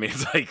guess. I mean,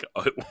 it's like,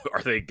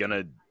 are they going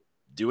to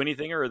do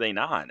anything or are they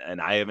not? And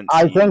I haven't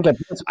seen, I think at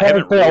this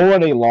point they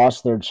already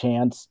lost their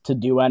chance to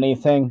do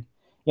anything.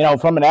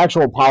 From an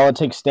actual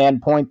politics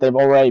standpoint, they've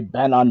already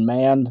been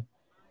unmanned.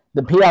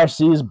 The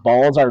PRC's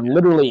balls are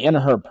literally in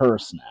her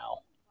purse now.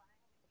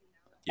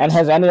 Yes. And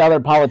has any other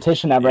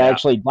politician ever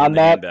actually done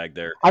that?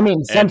 There. I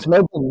mean, since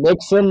maybe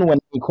Nixon, when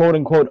he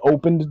quote-unquote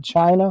opened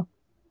China.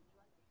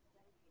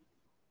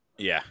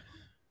 Yeah,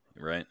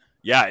 right.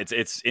 Yeah,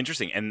 it's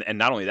interesting. And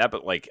not only that,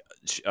 but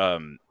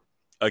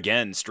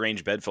again,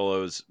 strange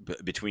bedfellows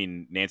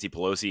between Nancy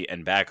Pelosi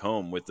and back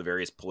home with the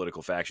various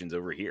political factions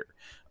over here.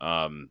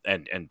 And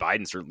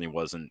Biden certainly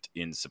wasn't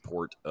in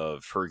support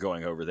of her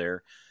going over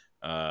there.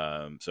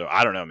 So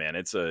I don't know, man.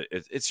 It's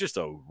just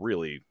a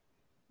really,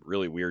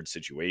 really weird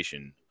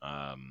situation.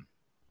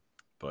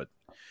 But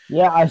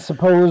yeah, I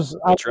suppose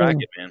I'll track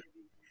it, man.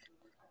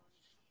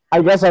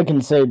 I guess I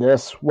can say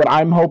this. What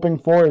I'm hoping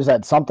for is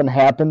that something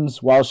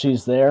happens while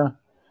she's there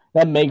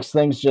that makes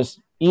things just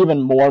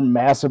even more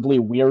massively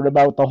weird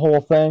about the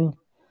whole thing.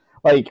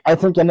 Like, I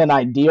think in an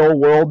ideal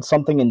world,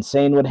 something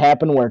insane would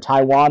happen where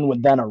Taiwan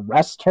would then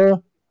arrest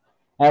her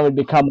and it would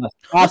become a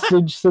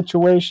hostage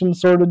situation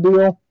sort of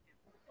deal.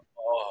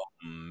 Oh,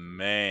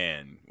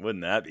 man.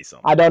 Wouldn't that be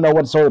something? I don't know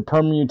what sort of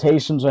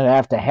permutations would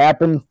have to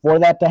happen for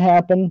that to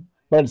happen,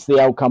 but it's the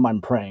outcome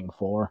I'm praying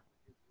for.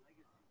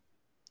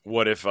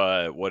 What if,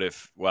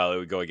 well, it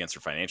would go against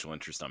her financial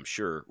interest, I'm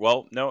sure.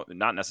 Well, no,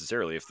 not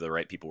necessarily if the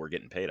right people were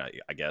getting paid,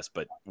 I guess.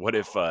 But what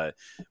if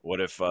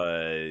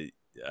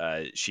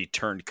she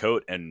turned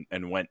coat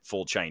and went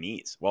full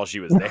Chinese while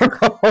she was there?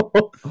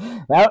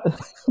 That,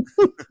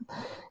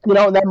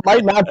 that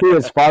might not be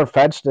as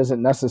far-fetched as it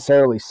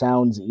necessarily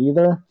sounds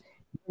either.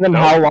 Given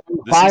how long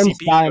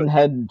Feinstein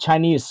had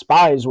Chinese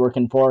spies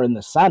working for in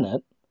the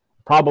Senate,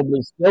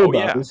 probably still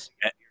does.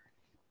 Yeah.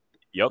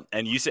 Yep,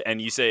 and you say,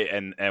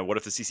 what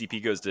if the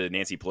CCP goes to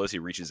Nancy Pelosi,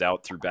 reaches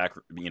out through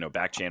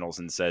back channels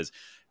and says,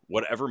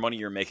 whatever money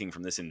you're making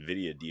from this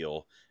Nvidia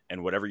deal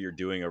and whatever you're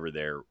doing over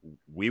there,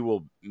 we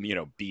will,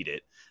 beat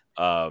it.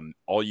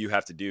 All you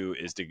have to do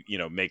is to,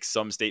 make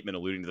some statement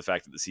alluding to the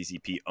fact that the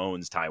CCP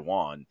owns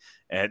Taiwan,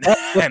 and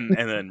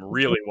then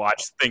really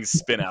watch things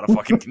spin out of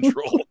fucking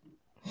control.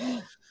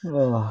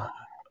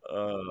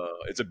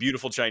 It's a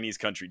beautiful Chinese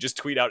country. Just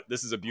tweet out,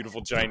 "This is a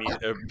beautiful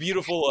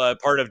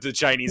part of the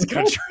Chinese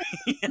country."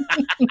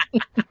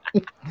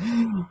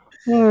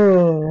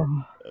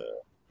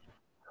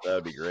 That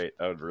would be great.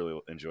 I would really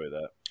enjoy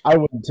that. I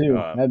would too.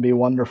 That'd be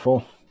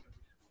wonderful.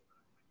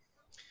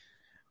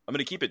 I'm going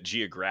to keep it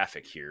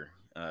geographic here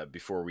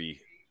before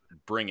we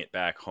bring it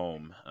back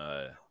home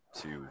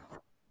to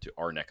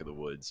our neck of the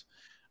woods.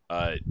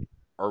 Are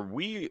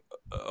we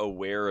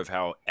aware of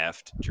how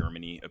effed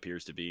Germany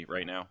appears to be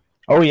right now?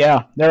 Oh,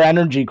 yeah. Their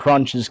energy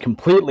crunch is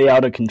completely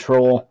out of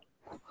control.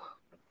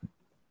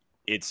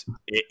 It's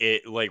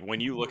like when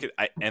you look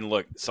at and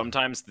look,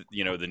 sometimes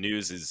the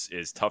news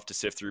is tough to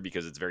sift through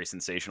because it's very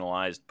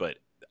sensationalized. But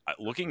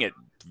looking at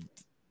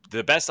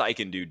the best I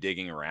can do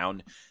digging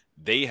around,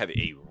 they have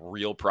a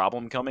real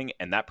problem coming,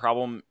 and that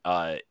problem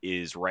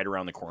is right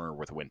around the corner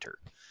with winter.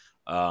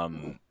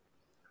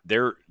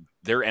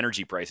 Their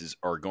energy prices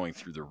are going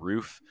through the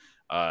roof.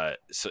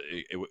 So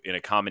in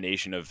a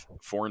combination of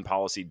foreign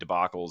policy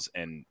debacles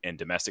and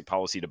domestic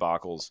policy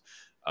debacles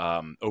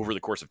over the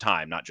course of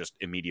time, not just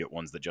immediate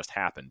ones that just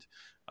happened.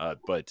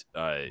 They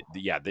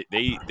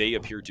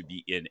appear to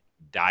be in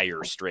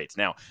dire straits.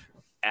 Now,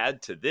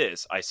 add to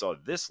this, I saw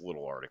this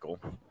little article.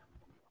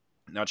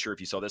 Not sure if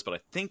you saw this, but I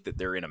think that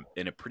they're in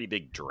a pretty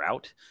big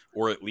drought,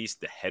 or at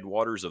least the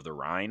headwaters of the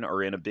Rhine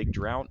are in a big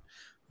drought,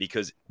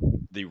 because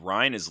the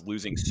Rhine is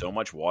losing so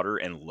much water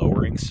and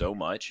lowering so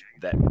much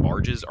that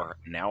barges are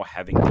now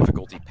having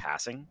difficulty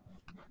passing.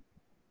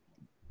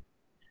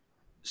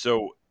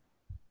 So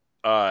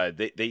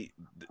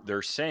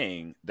they're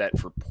saying that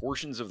for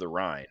portions of the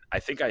Rhine,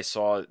 I think I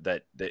saw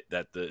that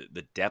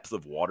the depth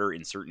of water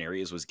in certain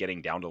areas was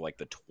getting down to like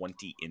the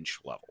 20-inch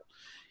level.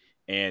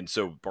 And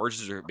so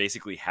barges are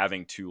basically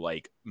having to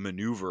like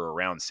maneuver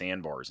around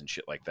sandbars and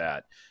shit like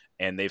that.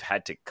 And they've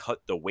had to cut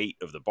the weight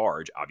of the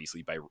barge,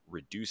 obviously by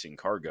reducing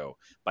cargo,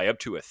 by up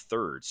to a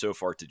third so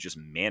far to just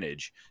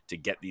manage to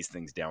get these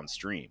things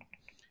downstream.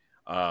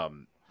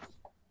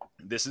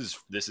 This is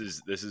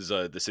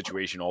the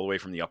situation all the way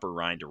from the Upper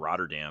Rhine to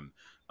Rotterdam.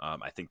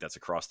 I think that's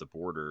across the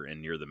border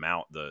and near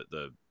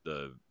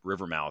the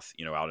river mouth,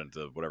 out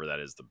into whatever that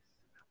is,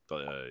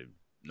 the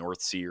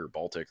North Sea or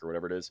Baltic or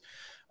whatever it is.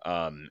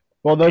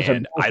 Well, those are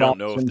I don't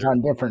know if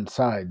on different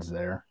sides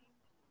there.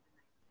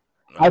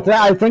 I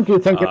think you're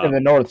thinking of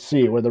the North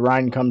Sea, where the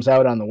Rhine comes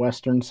out on the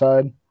western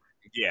side.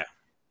 Yeah.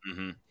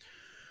 Mm-hmm.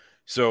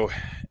 So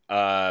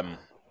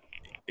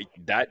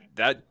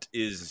that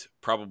is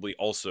probably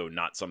also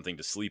not something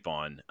to sleep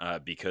on,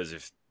 because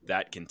if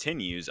that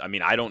continues, I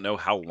mean, I don't know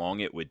how long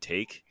it would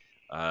take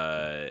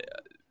to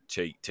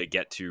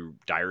get to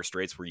dire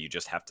straits where you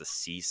just have to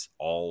cease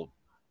all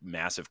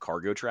massive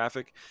cargo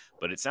traffic,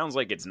 but it sounds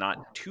like it's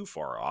not too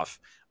far off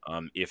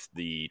if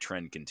the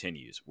trend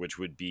continues, which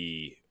would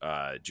be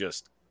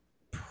just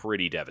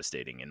pretty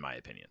devastating in my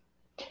opinion.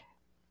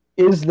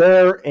 Is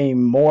there a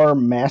more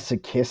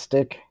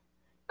masochistic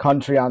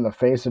country on the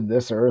face of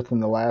this earth in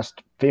the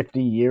last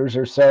 50 years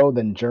or so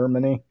than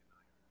Germany?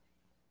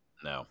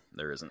 No,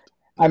 there isn't.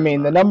 I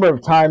mean, the number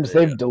of times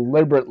they've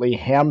deliberately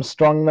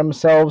hamstrung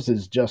themselves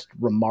is just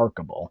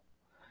remarkable.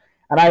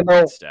 And I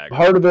know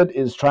part of it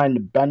is trying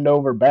to bend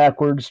over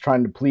backwards,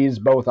 trying to please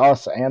both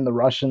us and the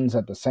Russians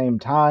at the same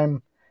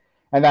time.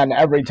 And then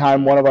every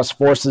time one of us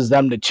forces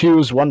them to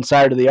choose one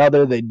side or the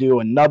other, they do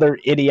another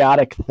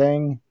idiotic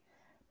thing.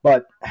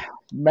 But,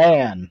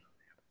 man,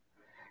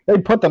 they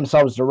put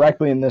themselves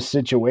directly in this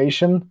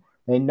situation.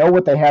 They know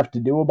what they have to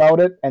do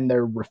about it, and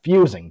they're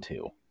refusing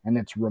to. And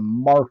it's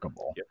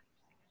remarkable. Yep.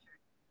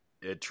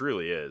 It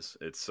truly is.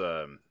 It's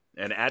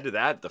and add to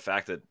that the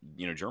fact that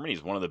Germany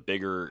is one of the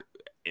bigger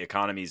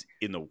economies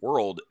in the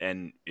world,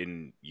 and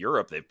in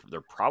Europe,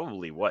 they're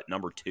probably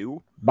number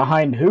 2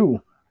 Behind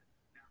who?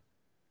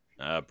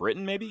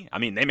 Britain, maybe. I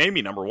mean, they may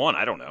be number 1.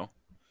 I don't know.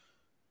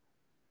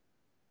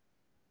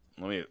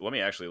 Let me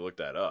actually look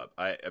that up.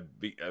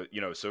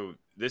 So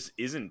this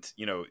isn't,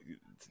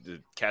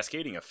 the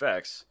cascading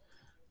effects.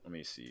 Let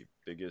me see.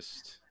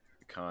 Biggest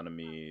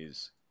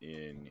economies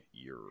in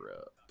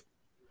Europe.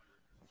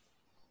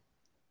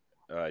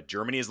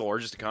 Germany is the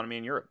largest economy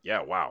in Europe.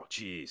 Yeah. Wow.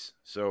 Jeez.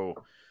 So,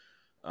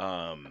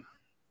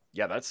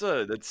 yeah, this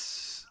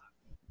is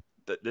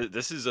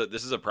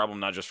a problem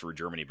not just for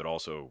Germany, but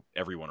also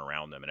everyone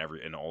around them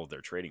and all of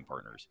their trading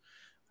partners.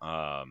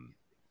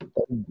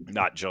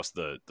 Not just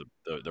the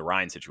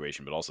Rhine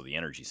situation, but also the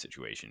energy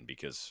situation,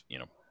 because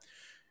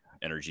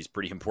energy is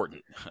pretty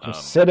important.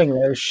 Sitting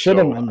there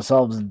shitting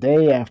themselves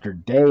day after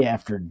day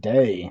after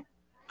day,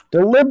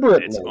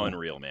 deliberately. It's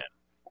unreal, man.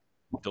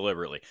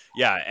 Deliberately,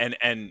 yeah, and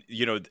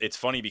it's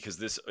funny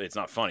because it's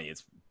not funny,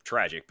 it's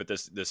tragic, but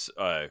this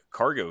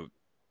cargo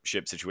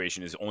ship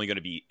situation is only going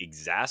to be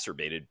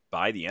exacerbated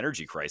by the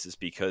energy crisis,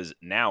 because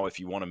now if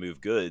you want to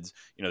move goods,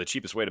 the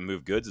cheapest way to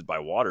move goods is by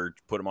water,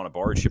 put them on a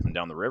barge, ship them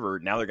down the river.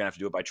 Now they're going to have to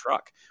do it by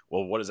truck.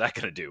 Well, what is that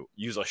going to do?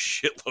 Use a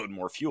shitload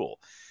more fuel.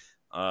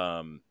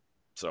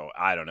 So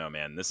I don't know,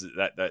 man. This is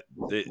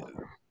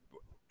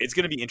it's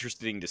going to be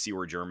interesting to see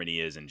where Germany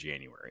is in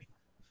January.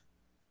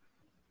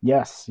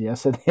 Yes,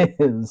 it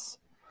is.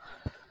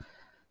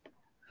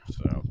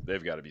 So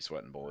they've got to be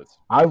sweating bullets.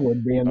 I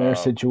would be in their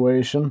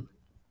situation.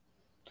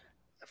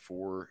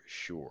 For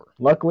sure.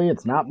 Luckily,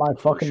 it's not my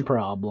fucking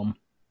problem.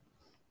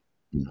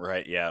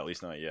 Right, yeah, at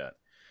least not yet.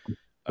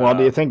 Well,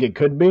 do you think it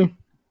could be?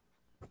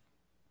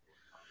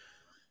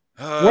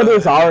 What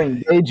is our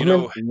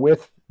engagement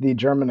with the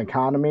German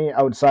economy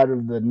outside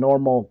of the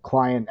normal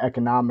client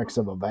economics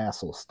of a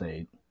vassal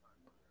state?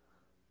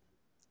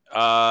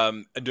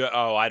 I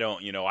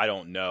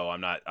don't know.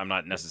 I'm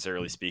not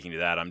necessarily speaking to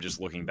that. I'm just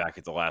looking back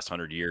at the last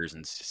 100 years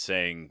and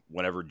saying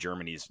whenever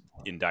Germany's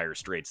in dire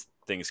straits,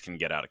 things can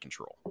get out of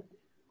control.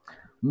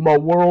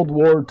 World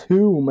War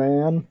II,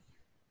 man.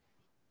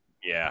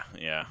 Yeah.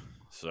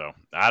 So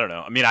I don't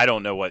know. I mean, I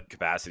don't know what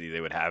capacity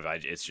they would have.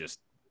 It's just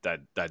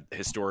that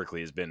historically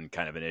has been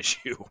kind of an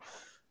issue.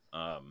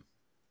 And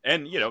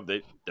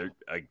they're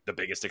the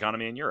biggest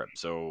economy in Europe.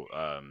 So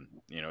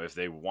if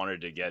they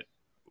wanted to get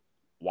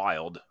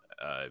wild,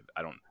 I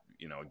don't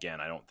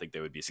think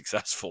they would be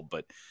successful.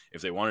 But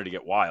if they wanted to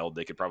get wild,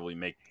 they could probably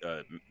make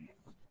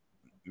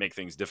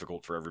things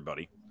difficult for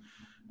everybody,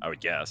 I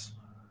would guess.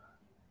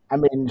 I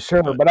mean,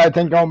 sure, but I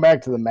think going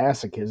back to the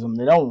masochism,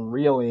 they don't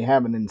really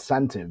have an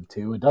incentive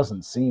to. It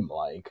doesn't seem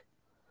like.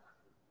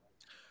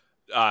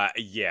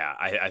 Yeah,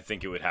 I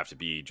think it would have to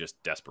be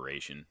just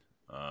desperation.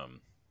 I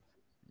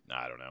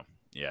don't know.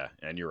 Yeah,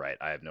 and you're right.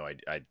 I have no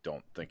idea. I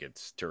don't think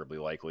it's terribly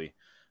likely,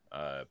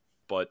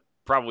 but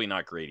probably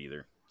not great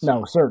either. So,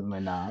 no, certainly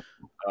not.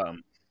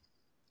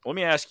 Let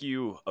me ask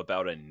you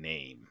about a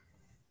name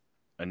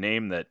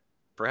that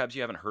perhaps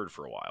you haven't heard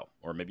for a while,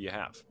 or maybe you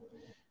have.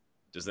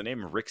 Does the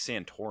name Rick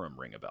Santorum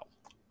ring a bell?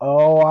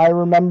 Oh, I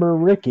remember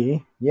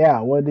Ricky. Yeah,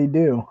 what did he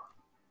do?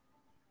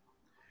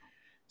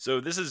 So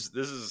this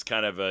is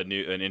kind of an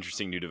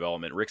interesting new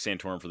development. Rick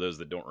Santorum, for those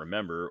that don't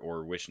remember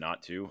or wish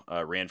not to,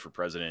 ran for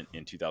president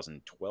in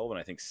 2012 and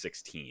I think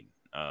 16.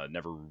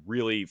 Never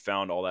really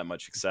found all that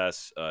much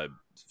success.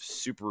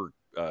 Super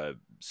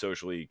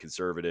socially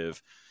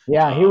conservative.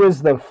 Yeah, he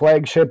was the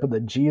flagship of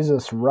the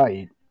Jesus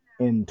Right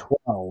in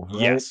 12,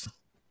 right? Yes.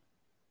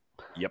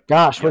 Yep.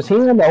 Gosh, was he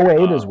in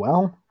 08 as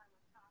well?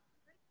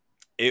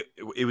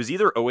 It was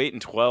either 08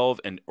 and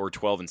 12 or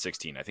 12 and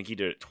 16. I think he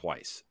did it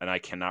twice, and I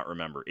cannot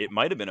remember. It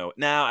might have been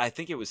I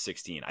think it was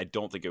 16. I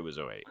don't think it was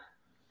 08.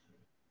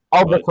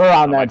 I'll defer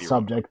on that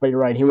subject, but you're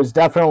right. He was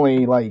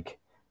definitely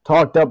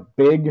talked up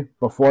big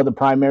before the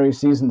primary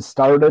season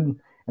started,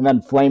 and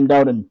then flamed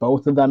out in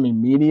both of them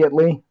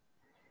immediately.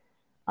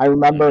 I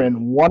remember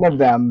in one of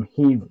them,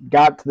 he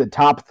got to the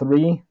top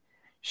 3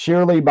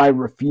 sheerly by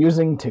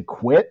refusing to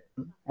quit,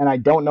 and I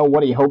don't know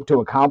what he hoped to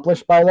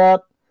accomplish by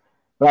that.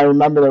 But I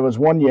remember there was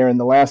one year in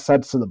the last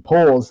sets of the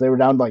polls, they were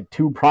down to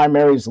 2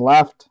 primaries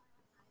left,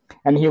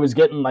 and he was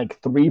getting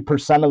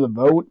 3% of the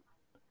vote,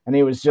 and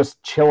he was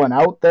just chilling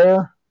out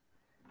there.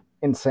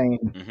 Insane.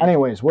 Mm-hmm.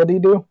 Anyways, what did he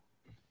do?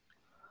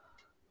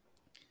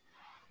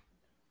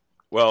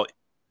 Well,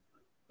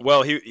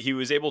 he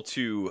was able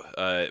to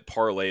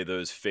parlay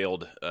those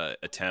failed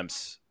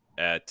attempts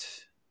at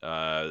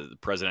the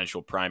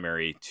presidential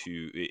primary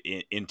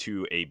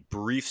into a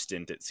brief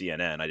stint at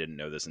CNN. I didn't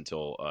know this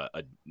until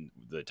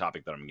the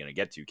topic that I'm going to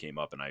get to came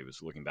up, and I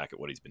was looking back at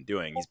what he's been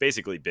doing. He's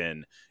basically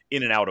been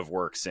in and out of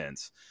work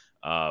since.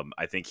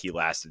 I think he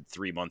lasted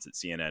 3 months at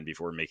CNN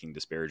before making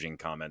disparaging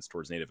comments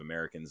towards Native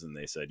Americans, and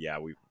they said, "Yeah,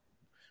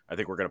 I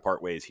think we're going to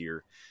part ways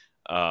here."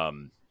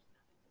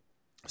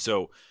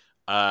 So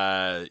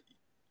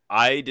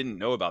I didn't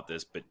know about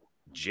this, but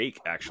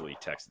Jake actually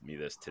texted me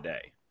this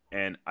today.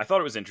 And I thought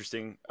it was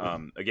interesting.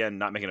 Again,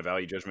 not making a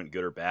value judgment,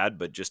 good or bad,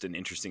 but just an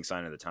interesting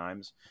sign of the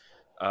times.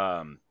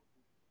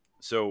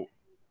 So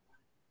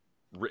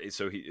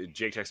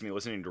Jake texted me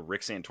listening to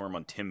Rick Santorum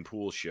on Tim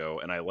Pool's show,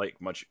 and I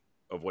like much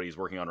of what he's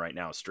working on right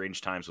now,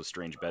 Strange Times with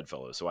Strange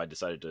Bedfellows. So I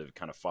decided to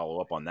kind of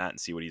follow up on that and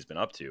see what he's been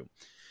up to.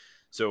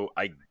 So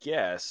I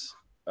guess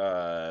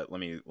let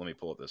me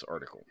pull up this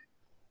article.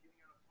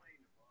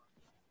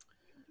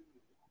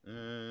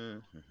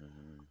 Well,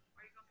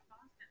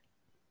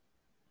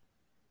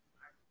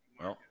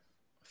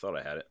 I thought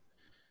I had it.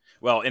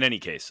 Well, in any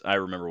case, I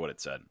remember what it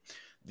said.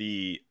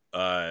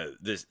 I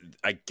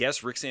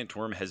guess Rick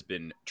Santorum has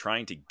been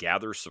trying to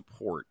gather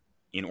support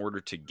in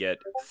order to get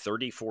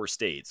 34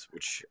 states,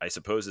 which I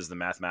suppose is the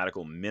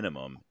mathematical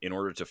minimum, in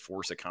order to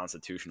force a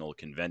constitutional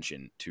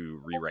convention to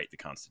rewrite the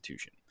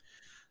Constitution.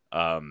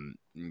 Some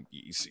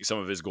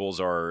of his goals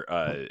are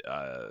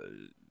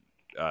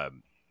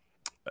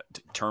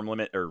term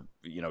limit, or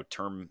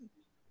term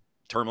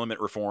limit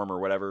reform or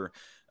whatever,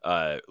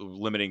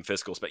 limiting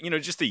fiscal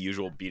spending, just the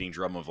usual beating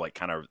drum of like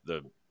kind of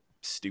the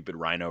stupid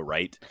rhino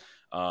right.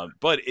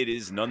 But it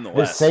is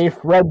nonetheless the safe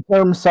red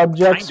term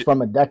subjects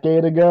from a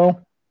decade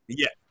ago.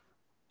 Yeah,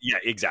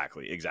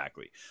 exactly.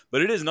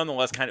 But it is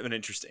nonetheless kind of an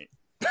interesting,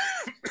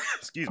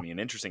 an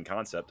interesting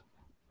concept.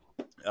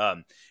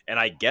 And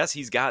I guess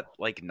he's got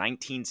like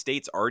 19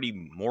 states already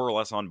more or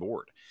less on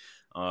board.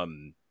 I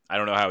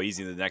don't know how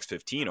easy the next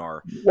 15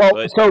 are.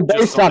 Well, so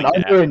based on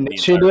other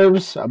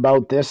initiatives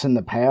about this in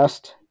the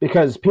past,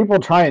 because people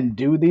try and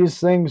do these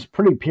things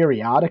pretty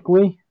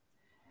periodically,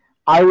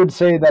 I would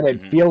say that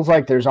it feels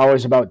like there's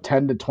always about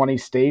 10 to 20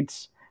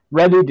 states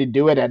ready to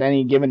do it at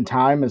any given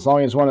time, as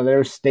long as one of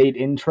their state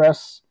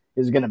interests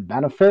is going to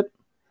benefit.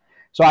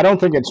 So I don't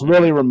think it's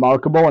really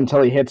remarkable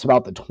until he hits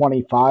about the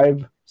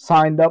 25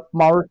 signed up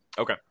mark.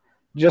 Okay.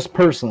 Just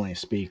personally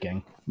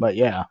speaking. But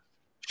yeah.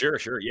 Sure.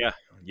 Yeah.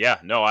 Yeah.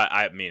 No,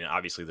 I mean,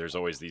 obviously there's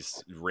always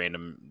these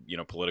random,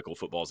 political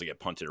footballs that get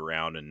punted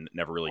around and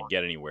never really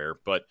get anywhere.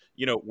 But,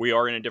 we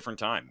are in a different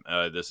time.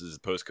 This is a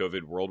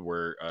post-COVID world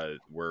where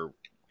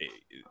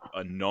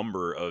a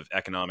number of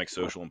economic,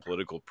 social, and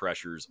political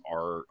pressures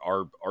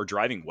are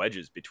driving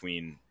wedges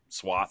between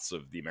swaths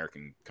of the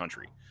American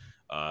country.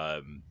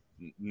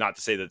 Not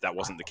to say that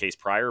wasn't the case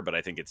prior, but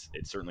I think it's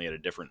certainly at a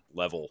different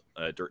level,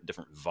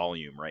 different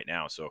volume right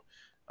now. So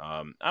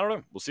I don't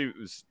know. We'll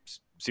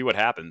see what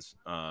happens.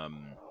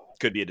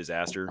 Could be a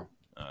disaster.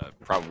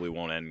 Probably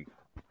won't end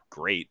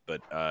great,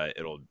 but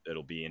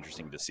it'll be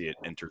interesting to see it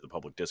enter the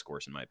public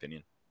discourse, in my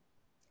opinion.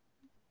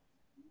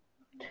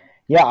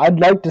 Yeah, I'd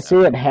like to see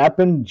it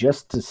happen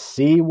just to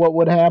see what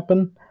would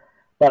happen,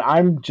 but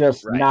I'm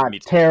just not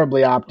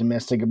terribly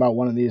optimistic about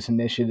one of these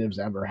initiatives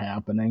ever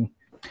happening.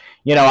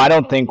 I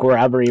don't think we're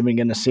ever even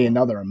going to see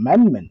another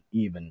amendment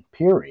even,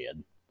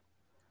 period.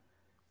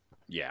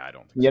 Yeah, I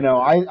don't think so.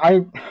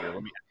 I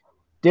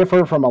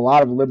differ from a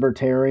lot of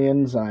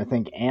libertarians, and I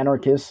think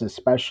anarchists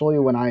especially,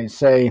 when I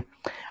say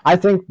I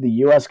think the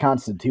U.S.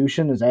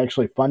 Constitution is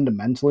actually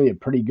fundamentally a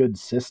pretty good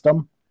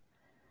system.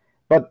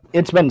 But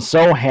it's been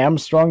so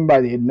hamstrung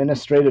by the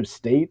administrative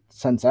state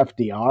since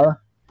FDR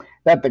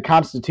that the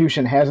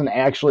Constitution hasn't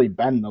actually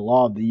been the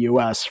law of the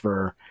U.S.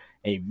 for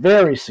a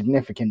very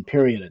significant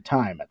period of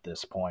time at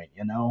this point,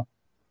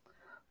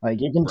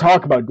 Like, you can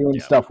talk about doing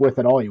stuff with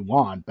it all you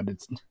want, but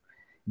it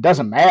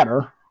doesn't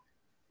matter.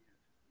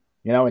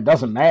 It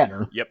doesn't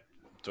matter. Yep,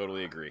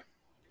 totally agree.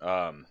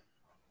 No.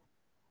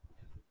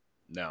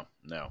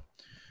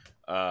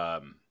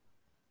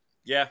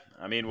 Yeah,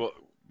 I mean,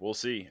 we'll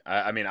see.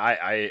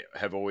 I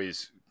have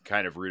always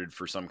kind of rooted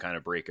for some kind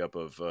of breakup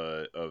of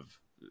the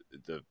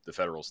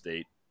federal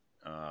state,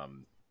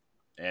 and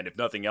if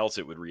nothing else,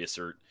 it would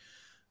reassert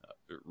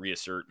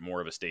more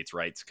of a states'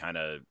 rights kind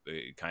of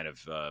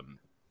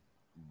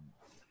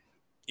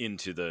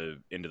into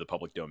the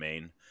public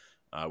domain,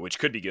 which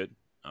could be good.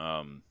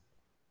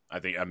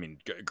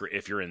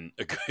 If you're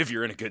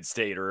in a good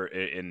state, or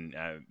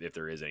if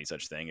there is any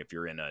such thing, if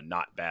you're in a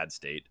not bad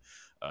state,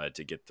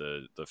 to get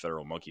the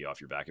federal monkey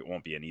off your back, it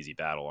won't be an easy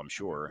battle, I'm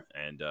sure,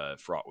 and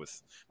fraught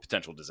with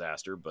potential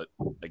disaster. But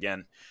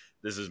again,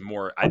 this is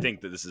more. I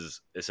think that this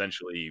is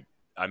essentially.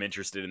 I'm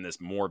interested in this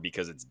more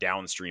because it's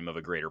downstream of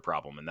a greater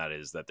problem, and that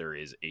is that there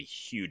is a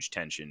huge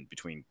tension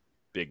between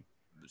big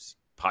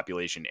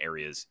population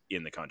areas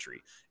in the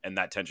country, and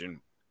that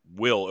tension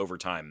will, over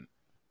time,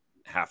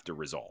 have to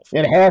resolve.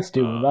 It has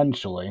to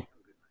eventually.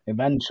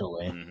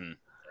 Mm-hmm.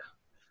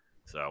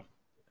 So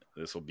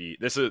this will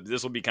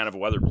be kind of a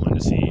weather balloon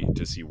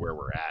to see where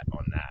we're at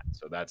on that.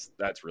 So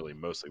that's really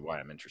mostly why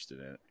I'm interested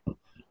in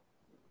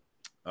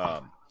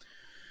it.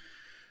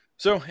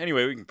 So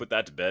anyway, we can put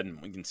that to bed,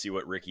 and we can see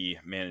what Ricky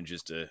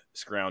manages to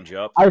scrounge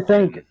up. I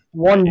think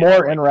one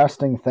more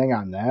interesting thing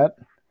on that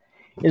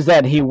is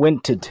that he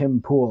went to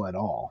Tim Pool at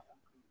all.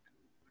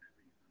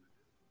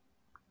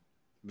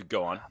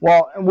 Go on.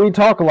 Well, we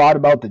talk a lot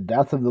about the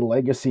death of the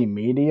legacy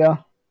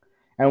media,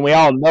 and we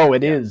all know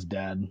it is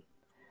dead.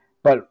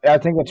 But I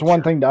think it's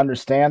one thing to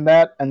understand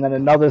that, and then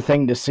another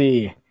thing to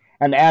see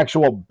an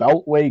actual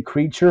Beltway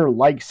creature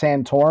like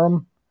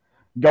Santorum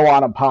go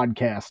on a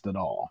podcast at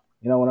all.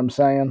 You know what I'm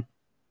saying?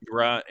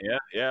 Right.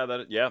 Yeah.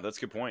 That's a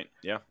good point.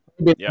 Yeah.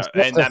 It's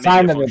just a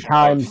sign of the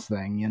times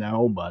thing,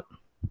 but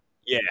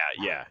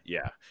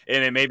Yeah,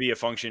 and it may be a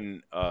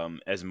function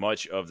as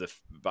much of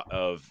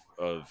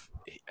of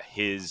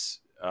his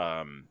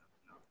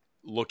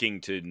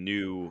looking to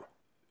new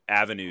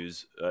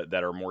avenues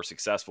that are more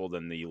successful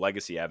than the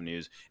legacy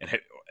avenues,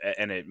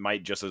 and it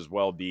might just as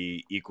well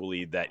be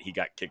equally that he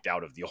got kicked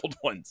out of the old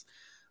ones.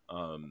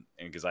 And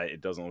because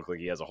it doesn't look like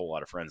he has a whole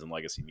lot of friends in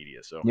legacy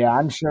media, so Yeah,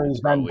 I'm sure he's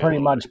been probably pretty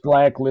much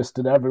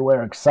blacklisted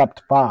everywhere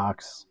except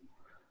Fox.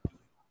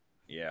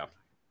 yeah.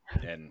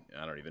 And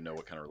I don't even know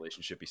what kind of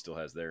relationship he still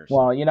has there.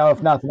 Well,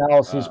 if nothing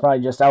else, he's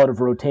probably just out of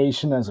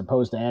rotation as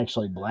opposed to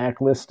actually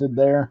blacklisted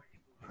there.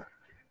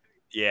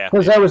 Yeah,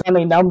 because there was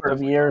any number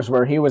of years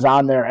where he was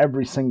on there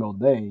every single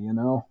day.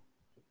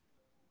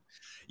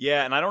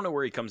 Yeah, and I don't know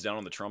where he comes down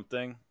on the Trump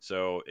thing.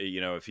 So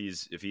if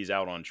he's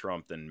out on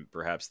Trump, then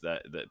perhaps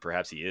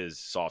perhaps he is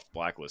soft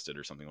blacklisted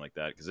or something like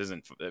that. Because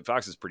isn't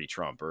Fox is pretty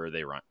Trump, or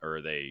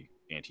are they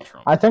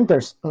anti-Trump? I think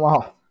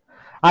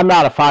I'm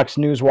not a Fox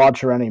News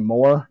watcher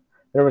anymore.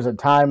 There was a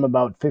time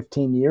about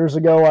 15 years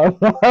ago I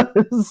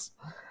was,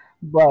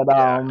 but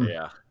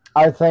yeah.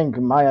 I think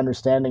my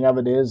understanding of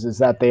it is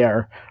that they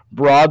are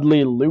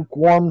broadly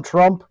lukewarm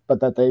Trump, but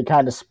that they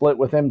kind of split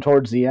with him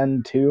towards the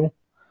end too.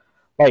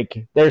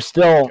 Like he's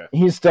still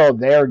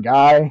their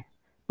guy,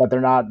 but they're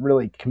not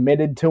really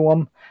committed to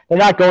him. They're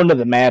not going to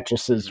the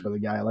mattresses for the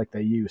guy like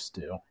they used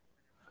to.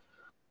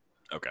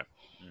 Okay.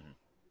 Mm-hmm.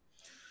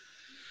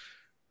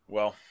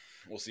 Well,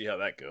 we'll see how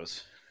that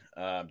goes.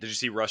 Did you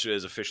see Russia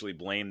has officially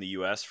blamed the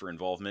U.S. for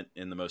involvement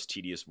in the most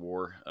tedious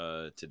war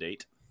to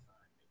date?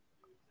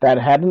 That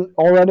hadn't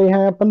already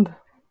happened?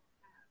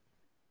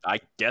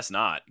 I guess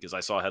not, because I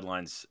saw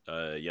headlines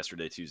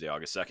yesterday, Tuesday,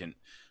 August 2nd,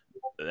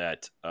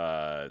 that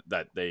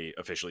they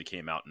officially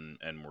came out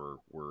and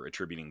were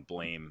attributing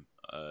blame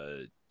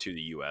to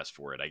the U.S.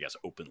 for it, I guess,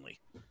 openly.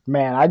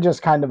 Man, I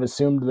just kind of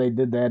assumed they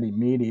did that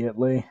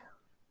immediately.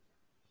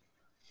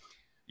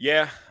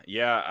 Yeah.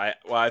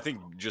 I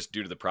think just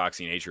due to the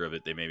proxy nature of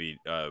it, they maybe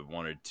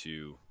wanted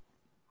to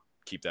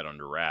keep that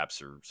under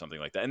wraps or something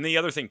like that. And the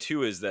other thing,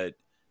 too, is that,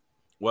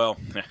 well,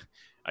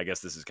 I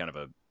guess this is kind of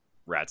a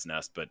rat's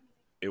nest, but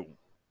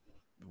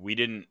we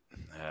didn't,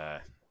 I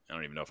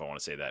don't even know if I want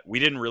to say that. We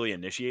didn't really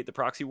initiate the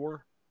proxy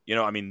war.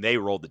 They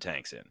rolled the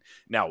tanks in.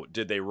 Now,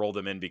 did they roll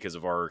them in because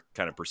of our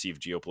kind of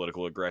perceived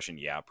geopolitical aggression?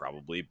 Yeah,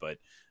 probably. But,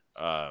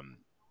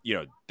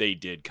 they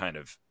did kind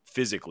of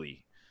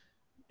physically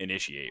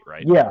initiate,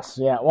 right? Yes,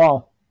 yeah.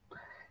 Well,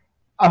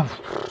 again,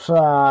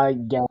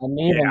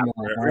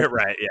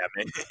 right.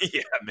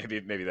 Yeah,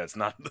 maybe that's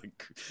not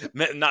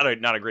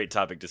a great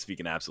topic to speak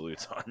in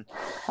absolutes on.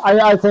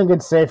 I think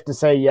it's safe to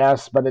say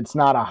yes, but it's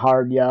not a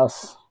hard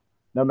yes,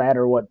 no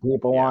matter what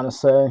people want to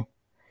say.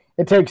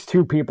 It takes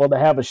two people to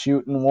have a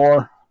shooting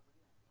war.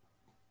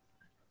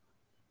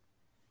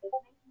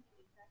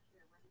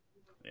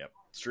 Yep,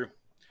 it's true.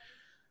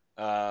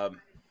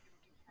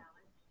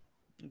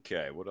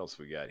 Okay, what else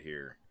we got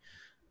here?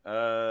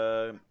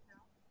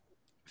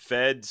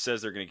 Fed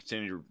says they're going to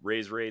continue to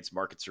raise rates.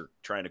 Markets are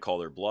trying to call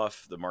their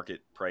bluff. The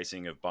market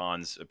pricing of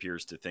bonds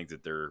appears to think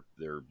that they're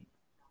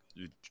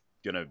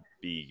going to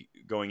be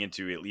going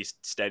into at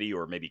least steady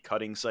or maybe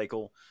cutting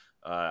cycle.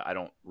 I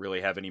don't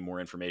really have any more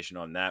information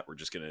on that.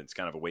 It's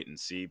kind of a wait and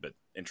see, but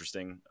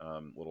interesting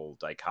little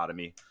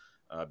dichotomy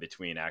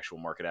between actual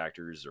market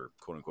actors or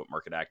quote unquote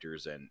market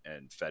actors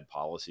and Fed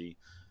policy.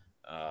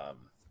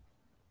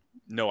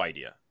 No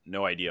idea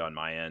on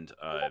my end.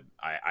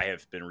 I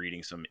have been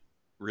reading some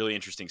really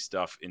interesting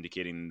stuff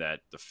indicating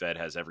that the Fed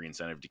has every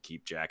incentive to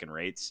keep jacking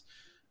rates.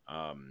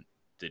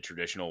 The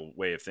traditional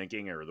way of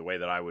thinking, or the way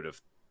that I would have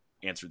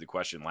answered the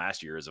question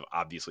last year, is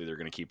obviously they're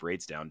going to keep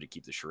rates down to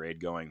keep the charade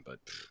going. But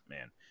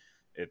man,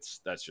 that's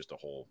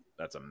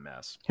a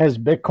mess. Has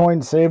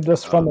Bitcoin saved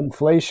us from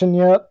inflation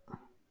yet?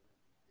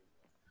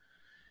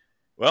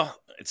 Well,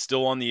 it's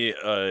still on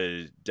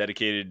the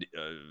dedicated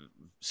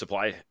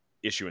supply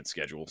issuance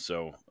schedule.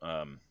 So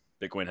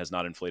Bitcoin has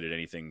not inflated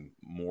anything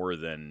more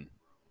than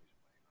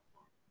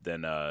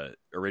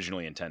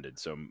originally intended.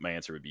 So my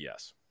answer would be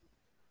yes.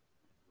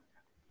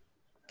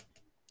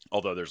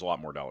 Although there's a lot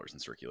more dollars in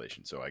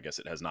circulation, so I guess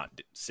it has not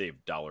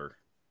saved dollar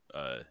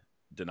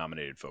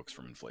denominated folks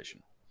from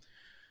inflation.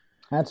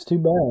 That's too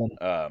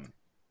bad.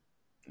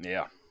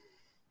 Yeah.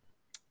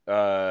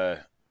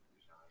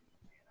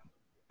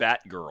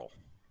 Batgirl.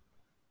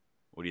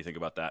 What do you think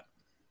about that?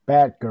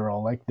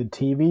 Batgirl, like the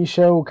TV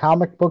show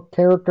comic book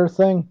character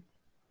thing?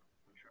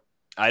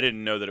 I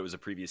didn't know that it was a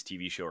previous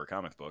TV show or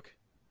comic book.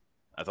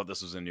 I thought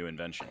this was a new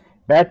invention.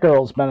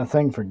 Batgirl's been a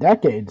thing for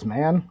decades,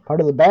 man. Part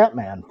of the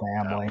Batman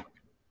family. Oh.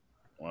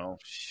 Well,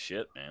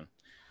 shit, man.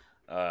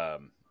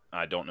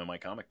 I don't know my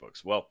comic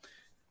books. Well,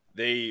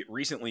 they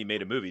recently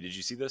made a movie. Did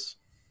you see this?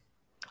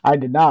 I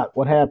did not.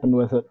 What happened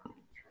with it?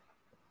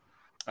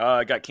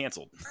 It got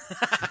canceled.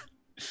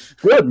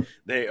 Good.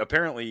 They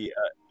apparently,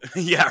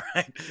 yeah,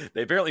 right.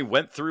 They apparently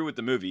went through with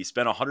the movie,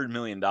 spent $100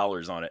 million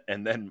on it,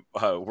 and then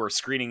were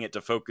screening it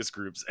to focus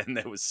groups, and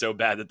it was so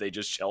bad that they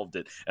just shelved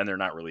it, and they're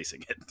not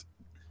releasing it.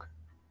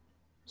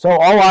 So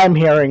all I'm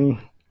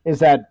hearing is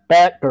that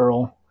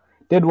Batgirl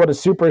did what a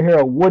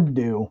superhero would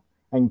do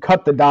and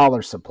cut the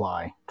dollar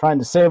supply, trying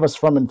to save us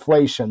from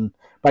inflation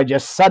by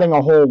just setting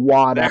a whole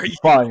wad on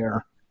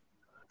fire.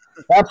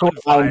 That's what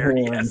I'm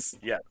hearing. Yes,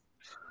 yeah.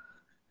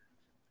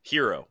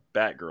 Hero,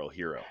 Batgirl,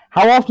 hero.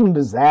 How often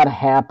does that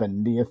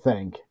happen, do you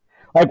think?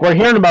 Like, we're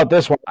hearing about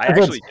this one.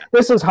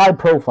 This is high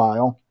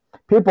profile.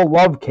 People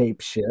love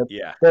cape shit.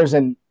 Yeah. There's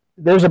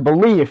a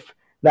belief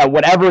that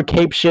whatever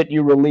cape shit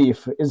you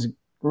release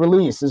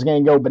is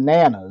going to go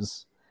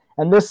bananas.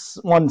 And this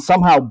one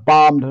somehow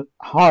bombed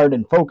hard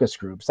in focus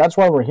groups. That's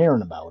why we're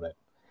hearing about it.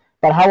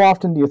 But how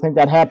often do you think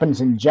that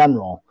happens in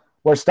general,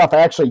 where stuff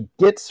actually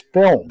gets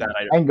filmed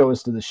and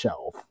goes to the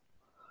shelf?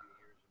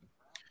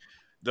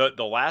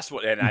 The last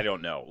one, and I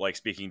don't know, like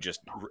speaking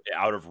just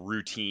out of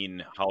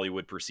routine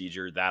Hollywood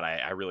procedure, that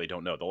I really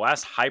don't know. The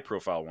last high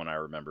profile one I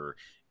remember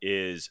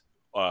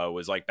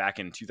was like back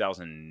in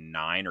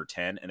 2009 or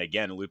 10. And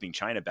again, looping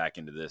China back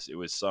into this, it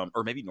was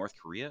or maybe North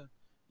Korea.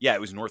 Yeah,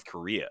 it was North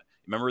Korea.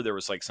 Remember there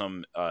was like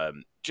some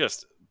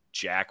just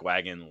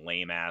jackwagon,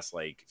 lame ass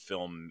like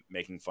film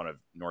making fun of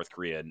North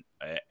Korea,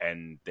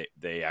 and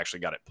they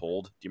actually got it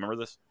pulled. Do you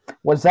remember this?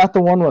 Was that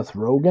the one with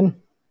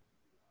Rogan?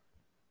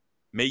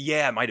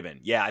 Yeah, it might have been.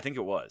 Yeah, I think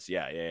it was.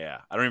 Yeah.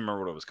 I don't even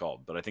remember what it was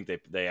called, but I think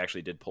they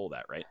actually did pull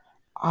that, right?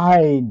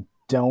 I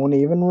don't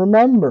even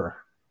remember.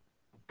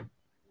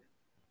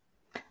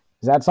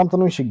 Is that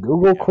something we should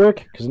Google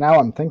quick? Because now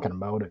I'm thinking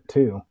about it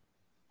too.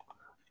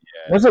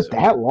 Yeah, was it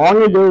that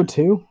long ago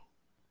too?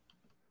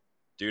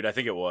 Dude, I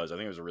think it was. I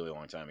think it was a really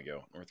long time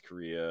ago. North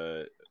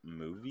Korea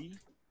movie?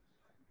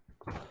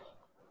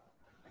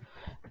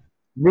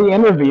 The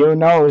interview,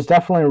 no, it was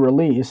definitely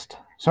released.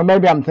 So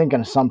maybe I'm thinking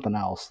of something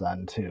else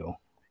then too.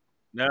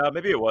 No,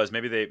 maybe it was.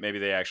 Maybe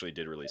they actually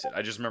did release it.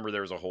 I just remember there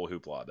was a whole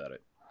hoopla about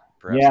it.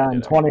 Perhaps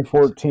in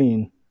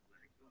 2014.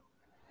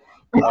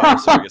 So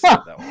I guess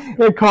not that one.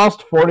 It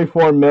cost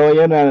 $44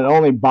 million and it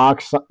only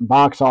box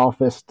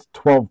office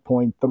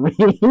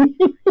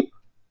 12.3.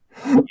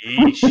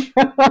 Yeesh.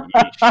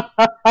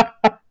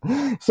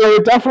 So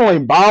it definitely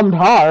bombed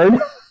hard.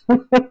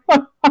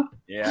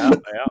 Yeah.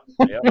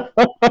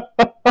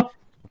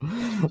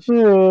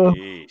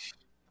 Yeesh.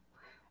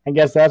 I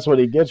guess that's what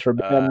he gets for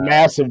being a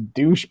massive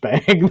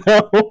douchebag,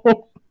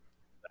 though.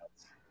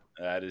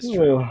 That is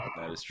true.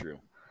 That is true.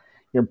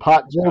 Your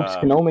pot jokes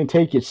can only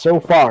take you so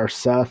far,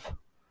 Seth.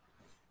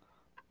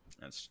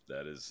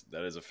 That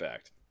is a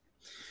fact.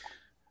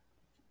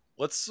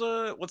 Let's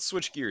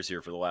switch gears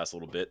here for the last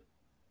little bit.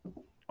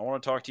 I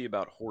want to talk to you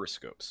about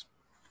horoscopes.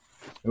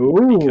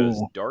 Ooh.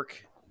 Because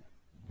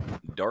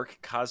dark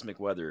cosmic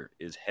weather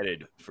is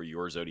headed for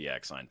your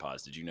zodiac sign,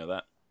 Paz. Did you know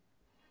that?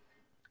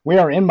 We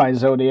are in my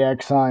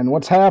zodiac sign.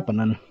 What's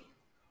happening?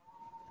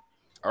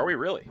 Are we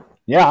really?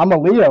 Yeah, I'm a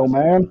Leo,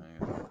 man.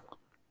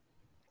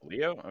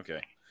 Leo? Okay.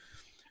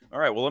 All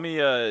right, well, let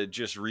me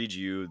just read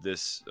you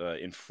this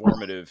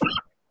informative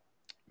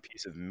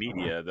piece of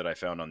media that I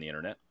found on the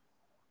internet.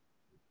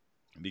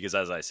 Because,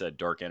 as I said,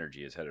 dark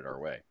energy is headed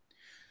our way.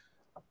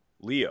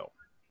 Leo,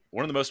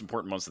 one of the most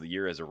important months of the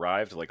year has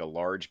arrived like a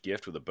large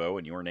gift with a bow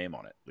and your name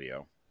on it,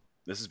 Leo.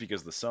 This is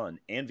because the Sun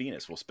and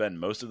Venus will spend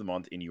most of the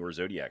month in your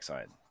zodiac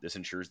sign. This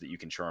ensures that you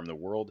can charm the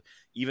world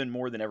even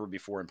more than ever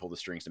before and pull the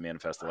strings to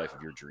manifest the life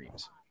of your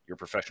dreams. Your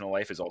professional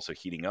life is also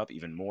heating up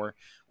even more,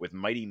 with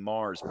mighty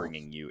Mars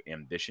bringing you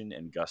ambition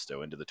and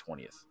gusto into the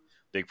 20th.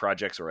 Big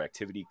projects or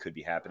activity could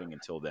be happening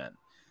until then.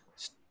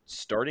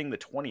 Starting the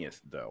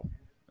 20th, though,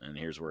 and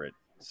here's where it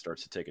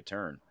starts to take a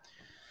turn.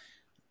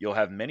 You'll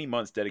have many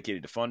months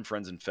dedicated to fun,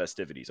 friends, and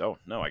festivities. Oh,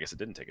 no, I guess it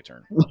didn't take a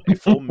turn. A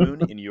full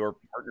moon in your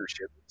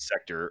partnership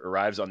sector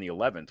arrives on the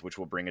 11th, which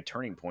will bring a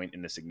turning point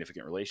in a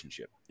significant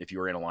relationship. If you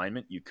are in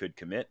alignment, you could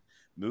commit,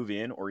 move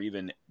in, or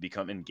even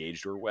become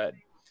engaged or wed.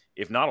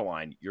 If not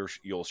aligned,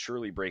 you'll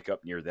surely break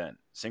up near then.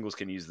 Singles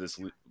can use this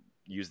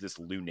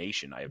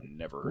lunation, I have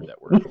never heard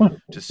that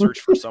word, to search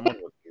for someone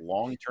with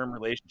long-term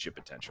relationship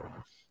potential.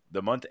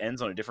 The month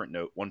ends on a different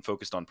note, one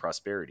focused on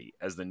prosperity.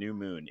 As the new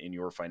moon in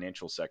your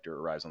financial sector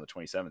arrives on the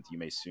 27th, you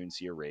may soon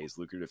see a raise,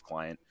 lucrative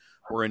client,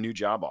 or a new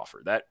job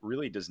offer. That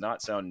really does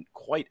not sound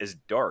quite as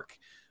dark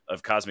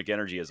of cosmic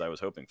energy as I was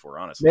hoping for,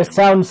 honestly. This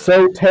sounds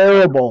so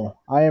terrible.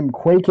 I am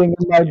quaking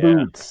in my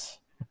boots.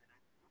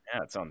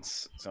 Yeah, it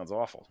sounds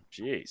awful.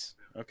 Jeez.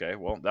 Okay,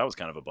 well, that was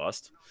kind of a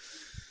bust.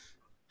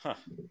 Huh.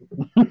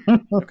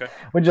 Okay.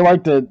 Would you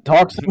like to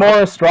talk some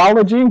more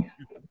astrology?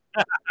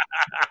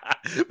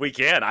 We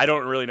can. I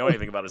don't really know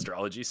anything about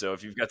astrology, so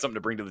if you've got something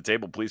to bring to the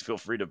table, please feel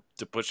free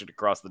to push it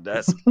across the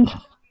desk.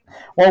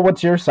 Well,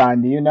 what's your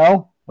sign? Do you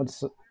know?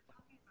 What's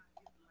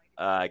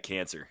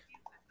Cancer.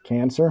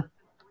 Cancer?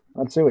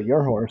 Let's see what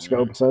your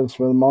horoscope says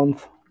for the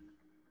month.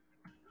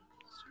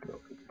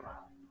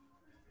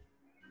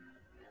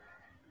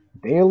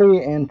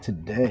 Daily and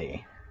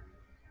today.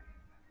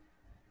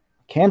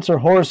 Cancer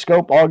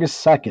horoscope,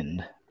 August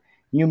 2nd.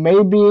 You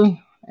may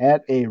be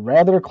at a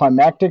rather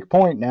climactic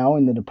point now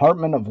in the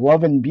Department of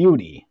Love and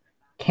Beauty.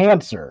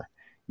 Cancer,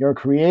 your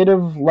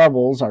creative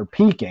levels are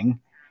peaking,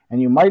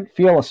 and you might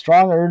feel a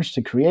strong urge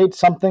to create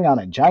something on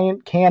a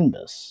giant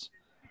canvas.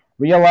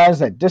 Realize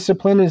that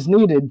discipline is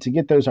needed to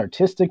get those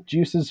artistic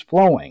juices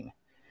flowing.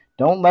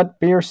 Don't let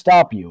fear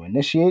stop you.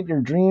 Initiate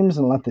your dreams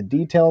and let the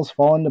details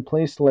fall into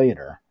place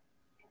later.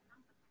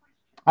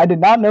 I did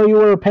not know you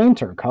were a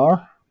painter,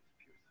 Carr.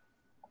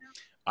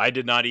 I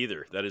did not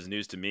either. That is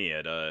news to me.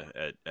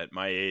 At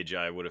my age,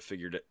 I would have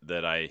figured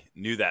that I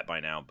knew that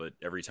by now. But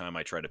every time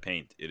I try to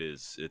paint,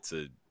 it's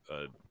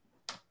a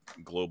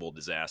global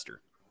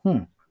disaster.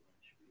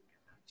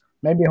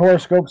 Maybe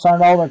horoscopes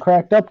aren't all they're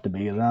cracked up to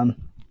be then.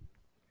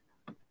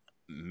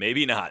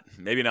 Maybe not,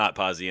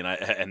 Pazzi,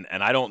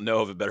 and I don't know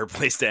of a better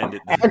place to end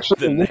it than, Actually,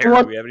 than you there. know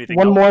what? Do we have anything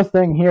One else? more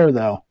thing here,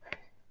 though.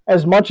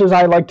 As much as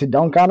I like to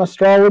dunk on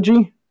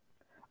astrology,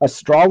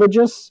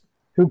 astrologists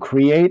who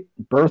create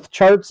birth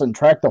charts and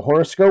track the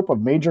horoscope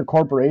of major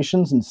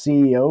corporations and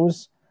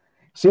CEOs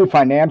see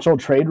financial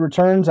trade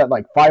returns at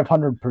like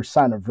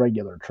 500% of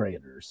regular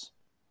traders.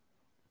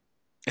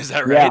 Is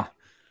that right? Yeah.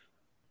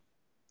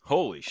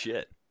 Holy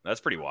shit.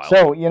 That's pretty wild.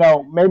 So,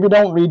 maybe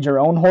don't read your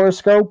own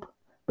horoscope,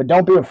 but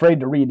don't be afraid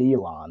to read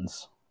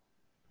Elon's.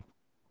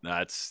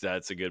 That's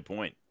a good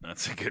point.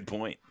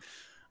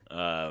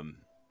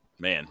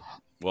 Man.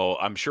 Well,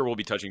 I'm sure we'll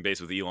be touching base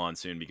with Elon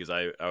soon because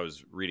I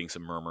was reading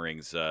some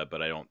murmurings,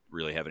 but I don't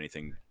really have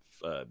anything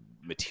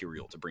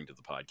material to bring to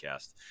the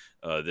podcast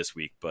this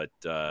week. But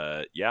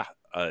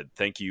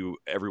thank you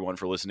everyone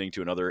for listening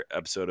to another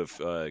episode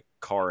of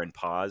Carr and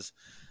Paz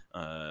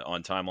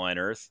on Timeline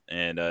Earth.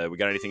 And we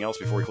got anything else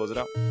before we close it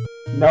out?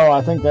 No,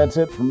 I think that's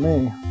it from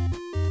me.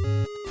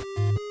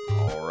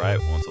 All right.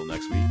 Well, until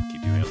next week,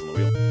 keep your hands on the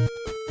wheel.